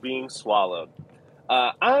squeaker is being swallowed.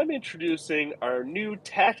 I'm introducing our new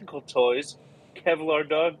tactical toys, Kevlar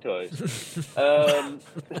dog toys.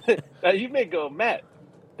 Now you may go, Matt,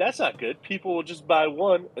 that's not good. People will just buy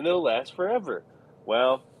one and they'll last forever.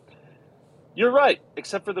 Well, you're right,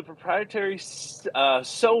 except for the proprietary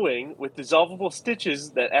sewing with dissolvable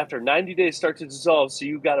stitches that after 90 days start to dissolve, so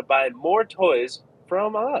you got to buy more toys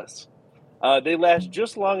from us. They last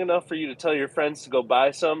just long enough for you to tell your friends to go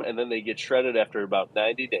buy some, and then they get shredded after about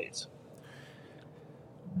 90 days.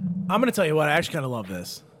 I'm going to tell you what, I actually kind of love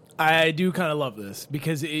this. I do kind of love this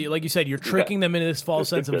because, like you said, you're tricking them into this false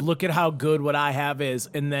sense of look at how good what I have is,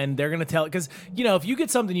 and then they're going to tell it. Because, you know, if you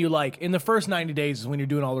get something you like, in the first 90 days is when you're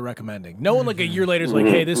doing all the recommending. No one, like, a year later is like,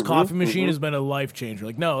 hey, this coffee machine has been a life changer.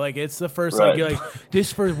 Like, no, like, it's the first, like, you're like,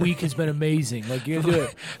 this first week has been amazing. Like, you do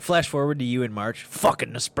it. Flash forward to you in March. Fucking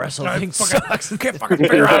Nespresso thing sucks. Can't fucking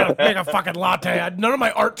figure out how to make a fucking latte. None of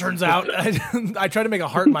my art turns out. I tried to make a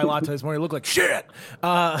heart in my latte this morning. It looked like shit.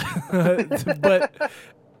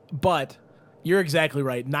 But you're exactly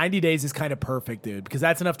right. 90 days is kind of perfect, dude, because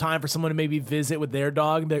that's enough time for someone to maybe visit with their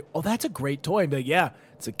dog and be like, oh, that's a great toy. And be like, yeah,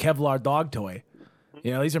 it's a Kevlar dog toy.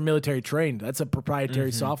 You know, these are military trained. That's a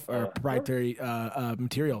proprietary software, proprietary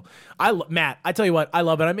material. Matt, I tell you what, I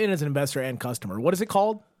love it. I'm in as an investor and customer. What is it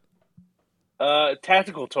called?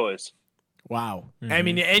 Tactical toys. Wow. I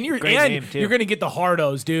mean, and you're Great name, too. you're gonna get the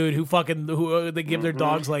hardos, dude, who they give their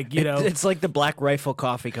dogs like, you know. It's like the Black Rifle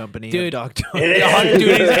Coffee Company of Dude. dog toys. Dude,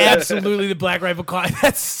 it's absolutely the Black Rifle Coffee.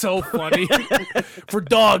 That's so funny. For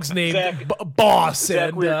dogs named Zach- Boss Zach,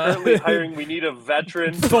 and we're currently hiring. We need a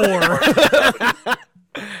veteran. Thor.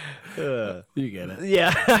 You get it.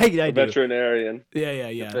 Yeah, I do. Veterinarian.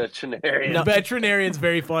 Yeah. Veterinarian. Veterinarian's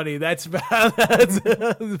very funny. That's with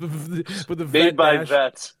the Made vet by dash.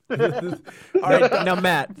 vets. All right, Now,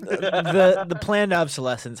 Matt, the planned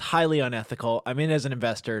obsolescence, highly unethical. I'm in as an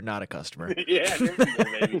investor, not a customer. Yeah,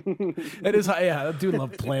 there you go, baby. that is, yeah, I do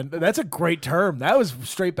love planned. That's a great term. That was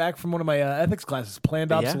straight back from one of my ethics classes.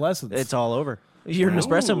 Planned obsolescence. Yeah, it's all over. You're an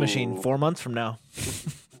espresso machine 4 months from now.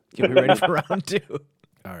 You'll be ready for round 2.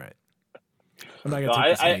 All right. I'm not No, gonna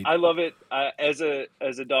take this hate. I love it. As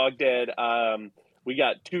a dog dad, we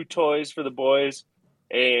got 2 toys for the boys,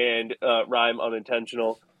 and rhyme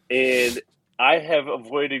unintentional. And I have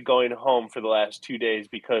avoided going home for the last 2 days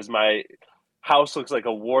because my house looks like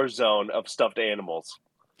a war zone of stuffed animals.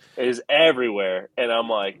 It is everywhere, and I'm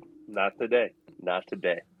like, not today, not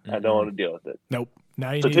today. I don't want to deal with it. Nope.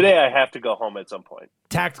 Now you So need today I have to go home at some point.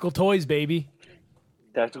 tactical toys, baby.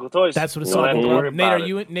 Tactical toys. That's what it's We don't all have to about. worry Nate, about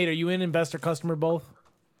are it. you in investor customer both?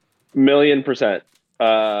 1,000,000%.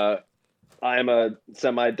 I am a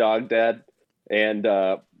semi dog dad, and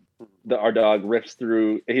our dog rips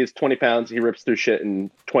through. He's 20 pounds. He rips through shit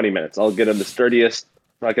in 20 minutes. I'll get him the sturdiest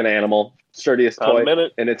fucking animal, sturdiest Pound a toy,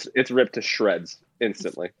 minute. and it's ripped to shreds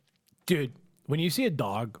instantly. Dude, when you see a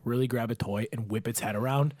dog really grab a toy and whip its head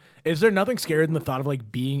around, is there nothing scarier than the thought of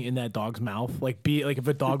like being in that dog's mouth? Like if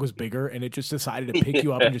a dog was bigger and it just decided to pick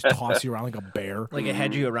you up and just toss you around like a bear. Like it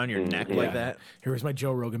had you around your neck like that. Here's my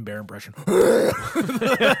Joe Rogan bear impression.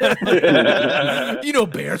 You know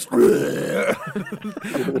bears.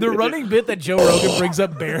 The running bit that Joe Rogan brings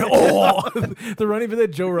up bears. Oh, the running bit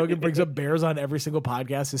that Joe Rogan brings up bears on every single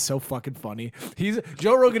podcast is so fucking funny.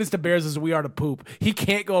 Joe Rogan is to bears as we are to poop. He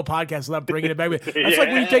can't go a podcast without bringing it back. That's like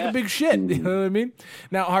when you take a big shit. You know what I mean?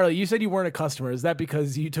 Now, Harley, you said you weren't a customer. Is that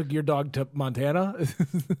because you took your dog to Montana?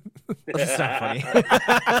 That's not funny.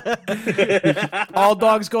 All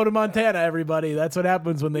dogs go to Montana, everybody. That's what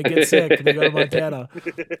happens when they get sick. They go to Montana.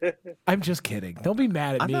 I'm just kidding. Don't be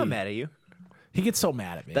mad at I'm me. not mad at you. He gets so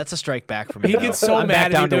mad at me. That's a strike back from me. He gets so I'm mad back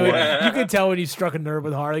at me, down to dude. one. You can tell when he struck a nerve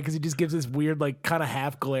with Harley because he just gives this weird, like, kind of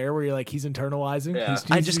half glare where you're like, he's internalizing. Yeah.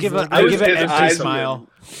 I just give like, I give an His empty eyes smile.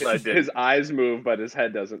 His eyes move, but his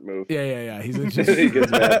head doesn't move. Yeah. He's He just, gets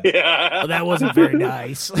mad. well, that wasn't very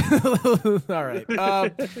nice. All right.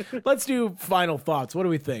 Let's do final thoughts. What do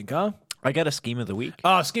we think, huh? I got a scheme of the week.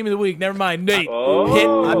 Oh, scheme of the week. Never mind. Nate,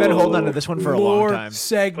 Oh. I've been holding on to this one for a long more time. Play the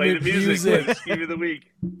segment music. music. Play the scheme of the week.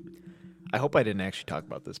 I hope I didn't actually talk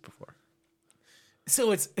about this before.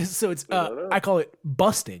 So it's I call it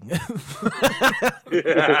busting.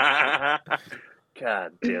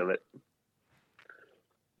 God damn it.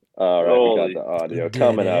 All right, Holy we got the audio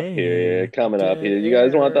coming up here. Coming up here. You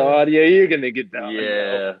guys want the audio? You're gonna get the audio.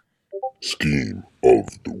 Yeah. Scheme of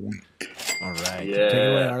the week. All right. Yeah. Take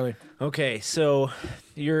it away, Harley. Okay, so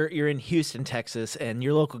you're in Houston, Texas, and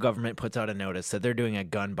your local government puts out a notice that they're doing a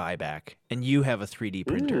gun buyback, and you have a 3D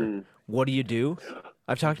printer. What do?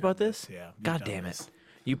 I've talked about this. Yeah, you've God done damn this. it!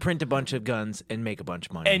 You print a bunch of guns and make a bunch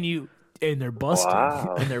of money, And they're busting.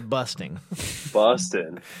 Wow. and they're busting.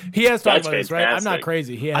 Bustin'. He has talked That's about this, right? I'm not fantastic.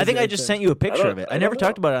 crazy. He has I think I it. just sent you a picture don't- of it. I I never don't know.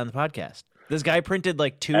 talked about it on the podcast. This guy printed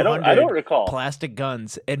like I 200 don't recall. plastic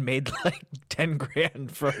guns and made like 10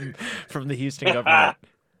 grand from the Houston government.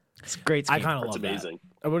 It's a great scheme. I kind of That's love amazing.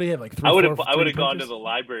 that. What do you have, like 3, I would have 4 gone to 3D the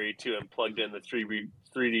library too and plugged in the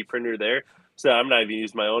 3D printer there. So I'm not even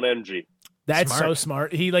using my own MG. That's so Smart.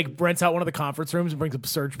 smart. He like rents out one of the conference rooms and brings a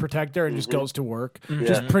surge protector and just goes to work, Mm-hmm.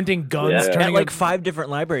 just printing guns, Yeah. turning At like up- 5 different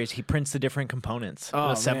libraries, he prints the different components, Oh,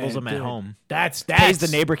 and assembles man, them at dude. home. That's Pays the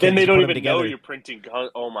neighbor kids Then they to don't put them even know together. you're printing gun.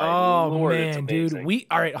 Oh my Oh lord, it's man, dude. amazing.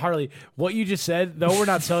 All right, Harley. What you just said, though we're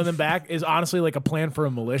not selling them back, is honestly like a plan for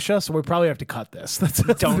a militia. So we probably have to cut this.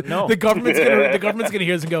 Don't know. The government's gonna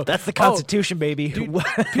hear this and go. That's the "Oh, Constitution, baby. dude,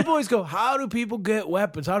 people always go, how do people get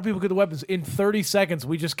weapons? How do people get the weapons? In 30 seconds,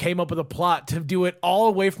 we just came up with a plot to do it all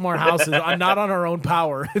away from our houses, not on our own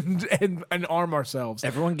power, and arm ourselves.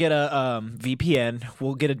 Everyone get a VPN.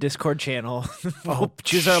 We'll get a Discord channel. We'll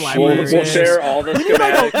choose our We'll, libraries. we'll share all the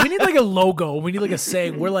schematics. We need like a logo. We need like a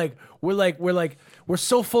saying. We're We're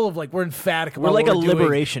so full of like we're emphatic. We're about like what a we're doing.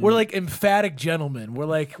 liberation. We're like emphatic gentlemen. We're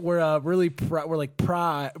really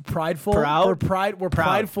prideful. Proud? We're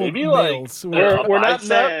prideful Maybe like males. We're not bicep?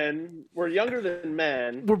 men. We're younger than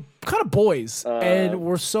men. We're kind of boys, and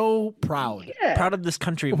we're so proud. Yeah. Proud of this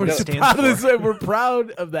country. We're What it so stands proud of for. this. We're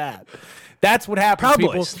proud of that. That's what happens, Proud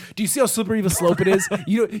people. Boys. Do you see how slippery the slope it is?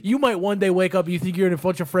 You might one day wake up, you think you're in a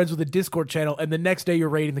bunch of friends with a Discord channel, and the next day you're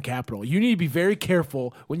raiding the Capitol. You need to be very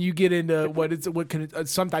careful when you get into what can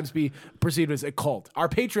sometimes be perceived as a cult. Our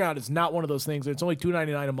Patreon is not one of those things. It's only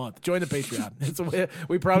 $2.99 a month. Join the Patreon.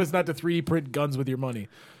 We promise not to 3D print guns with your money.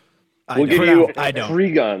 We'll give you I don't.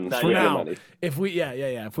 free guns For with your now, money. if we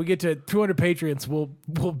if we get to 200 Patreons, we'll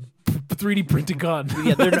 3D print a gun.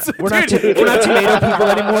 Yeah, we're not tomato people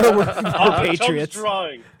anymore. We're patriots.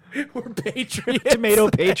 Drawing. We're patriots. Tomato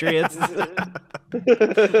patriots. I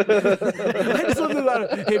just love the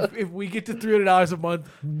thought, if we get to $300 a month,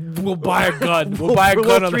 we'll buy a gun. We'll buy a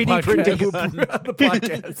gun on the 3D print a podcast. gun. On the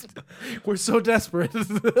podcast. We're so desperate.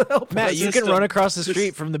 Help Matt, us. you can run across the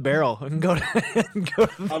street from the barrel and go to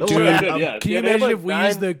I'm the doing lab. good, yeah. Can you Yeah, they have, imagine like, if we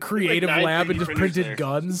used the creative 9 lab and 3D just printers printed there.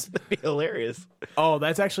 guns? That'd be hilarious. Oh,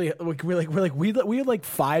 that's actually we had like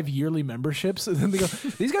 5 yearly memberships, and then they go,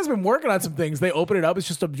 these guys have been working on some things. They open it up, it's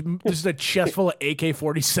just a chest full of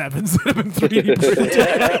AK-47s that have been 3D printed.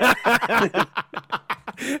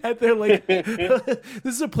 And they're like,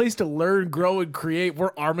 this is a place to learn, grow, and create.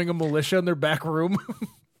 We're arming a militia in their back room.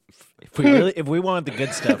 If we want the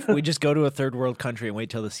good stuff, we just go to a third world country and wait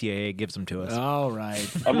till the CIA gives them to us. All right.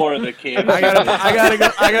 I'm more of the kid. I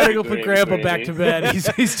gotta go put Grandpa back to bed.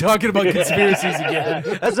 He's talking about conspiracies again.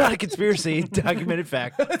 That's not a conspiracy. Documented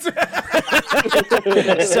fact.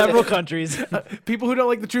 Several countries. People who don't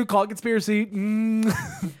like the truth call it conspiracy.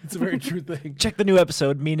 It's a very true thing. Check the new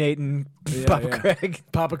episode. Me, Nate, and Papa yeah. Craig.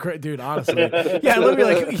 Papa Craig, dude, honestly. Yeah, let me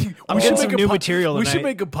like. I'm getting some new material We should tonight.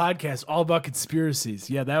 make a podcast all about conspiracies.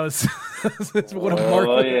 Yeah, that was that's what a Oh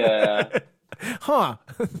mark. yeah. Huh.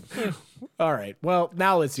 All right. Well,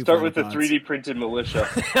 now let's do Start final with the thoughts. 3D printed militia.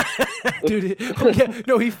 Dude,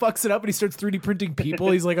 no, he fucks it up and he starts 3D printing people.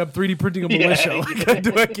 He's like, I'm 3D printing a militia. Like,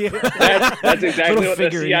 I can't. That's exactly Little what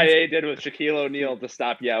figurines. the CIA did with Shaquille O'Neal to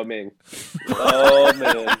stop Yao Ming. Oh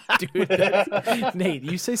man. Dude, Nate,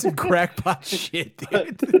 you say some crackpot shit,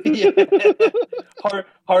 dude.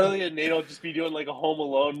 Harley and Nate will just be doing like a Home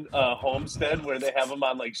Alone homestead where they have them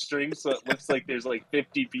on like strings, so it looks like there's like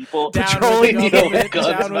 50 people Down with the Patrolling, government. guns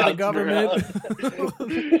Down with the bouncing government.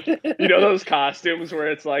 You know those costumes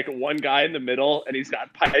where it's like one guy in the middle and he's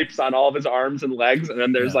got pipes on all of his arms and legs, and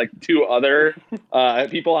then there's like 2 other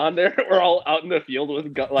people on there. We're all out in the field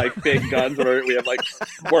with like big guns where we have like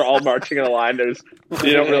we're all marching in a line. There's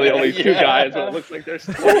really only 2 guys, but it looks like there's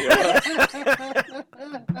 20 of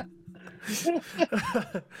us.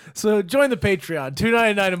 So join the Patreon,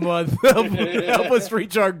 $2.99 a month. Help us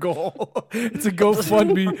reach our goal. It's a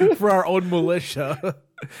GoFundMe for our own militia.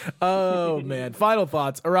 Oh man! Final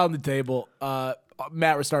thoughts around the table.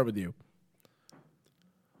 Matt, we'll start with you.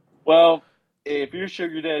 Well, if you're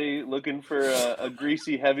sugar daddy looking for a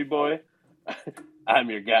greasy heavy boy,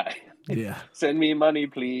 I'm your guy. Yeah. Send me money,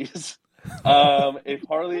 please. If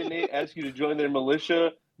Harley and Nate ask you to join their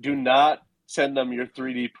militia, do not send them your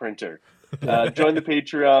 3D printer. Join the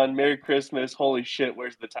Patreon. Merry Christmas. Holy shit,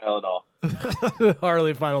 where's the Tylenol?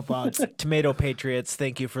 Harley, final thoughts. Tomato Patriots,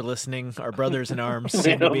 thank you for listening. Our brothers in arms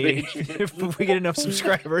seem to Tomato be. Patriots. If we get enough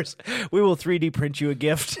subscribers, we will 3D print you a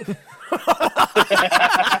gift.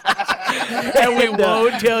 And we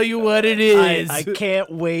won't tell you what it is. I can't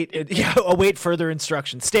wait. Yeah, I'll wait further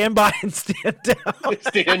instructions. Stand by and stand down.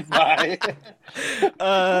 Stand by.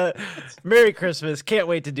 Merry Christmas. Can't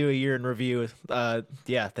wait to do a year in review.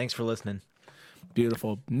 Yeah, thanks for listening.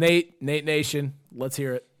 Beautiful. Nate Nation, let's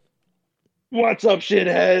hear it. What's up,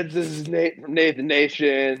 shitheads? This is Nate from Nathan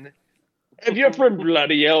Nation. If you're from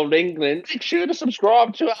bloody old England, make sure to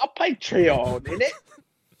subscribe to our Patreon, innit?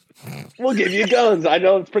 We'll give you guns. I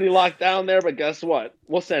know it's pretty locked down there, but guess what?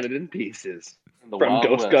 We'll send it in pieces The from Wild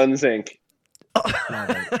Ghost West. Guns Inc. All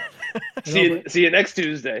right. See you next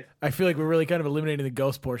Tuesday. I feel like we're really kind of eliminating the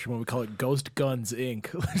ghost portion when we call it Ghost Guns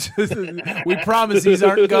Inc. We promise these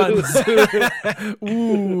aren't guns.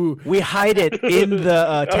 Ooh. We hide it in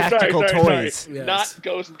the tactical toys. Sorry. Yes. Not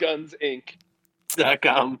Ghost Guns Inc.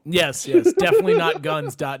 .com. Yes, definitely not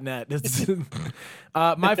guns.net. It's,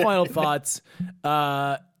 my final thoughts.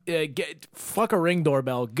 Fuck a Ring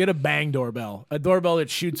doorbell. Get a Bang doorbell. A doorbell that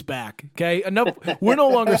shoots back. Okay, enough. We're no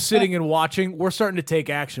longer sitting and watching. We're starting to take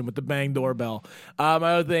action with the Bang doorbell. My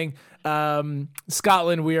other thing.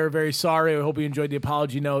 Scotland, we are very sorry. I hope you enjoyed the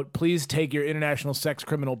apology note. Please take your international sex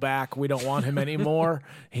criminal back. We don't want him anymore.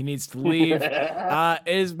 He needs to leave.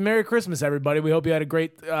 Is Merry Christmas, everybody. We hope you had a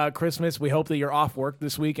great Christmas. We hope that you're off work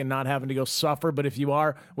this week and not having to go suffer. But if you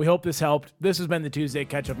are, we hope this helped. This has been the Tuesday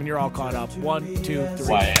Catch-Up, and you're all caught up. 1, 2,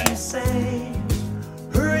 3.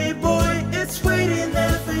 Hurry, boy, it's waiting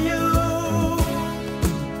there for you.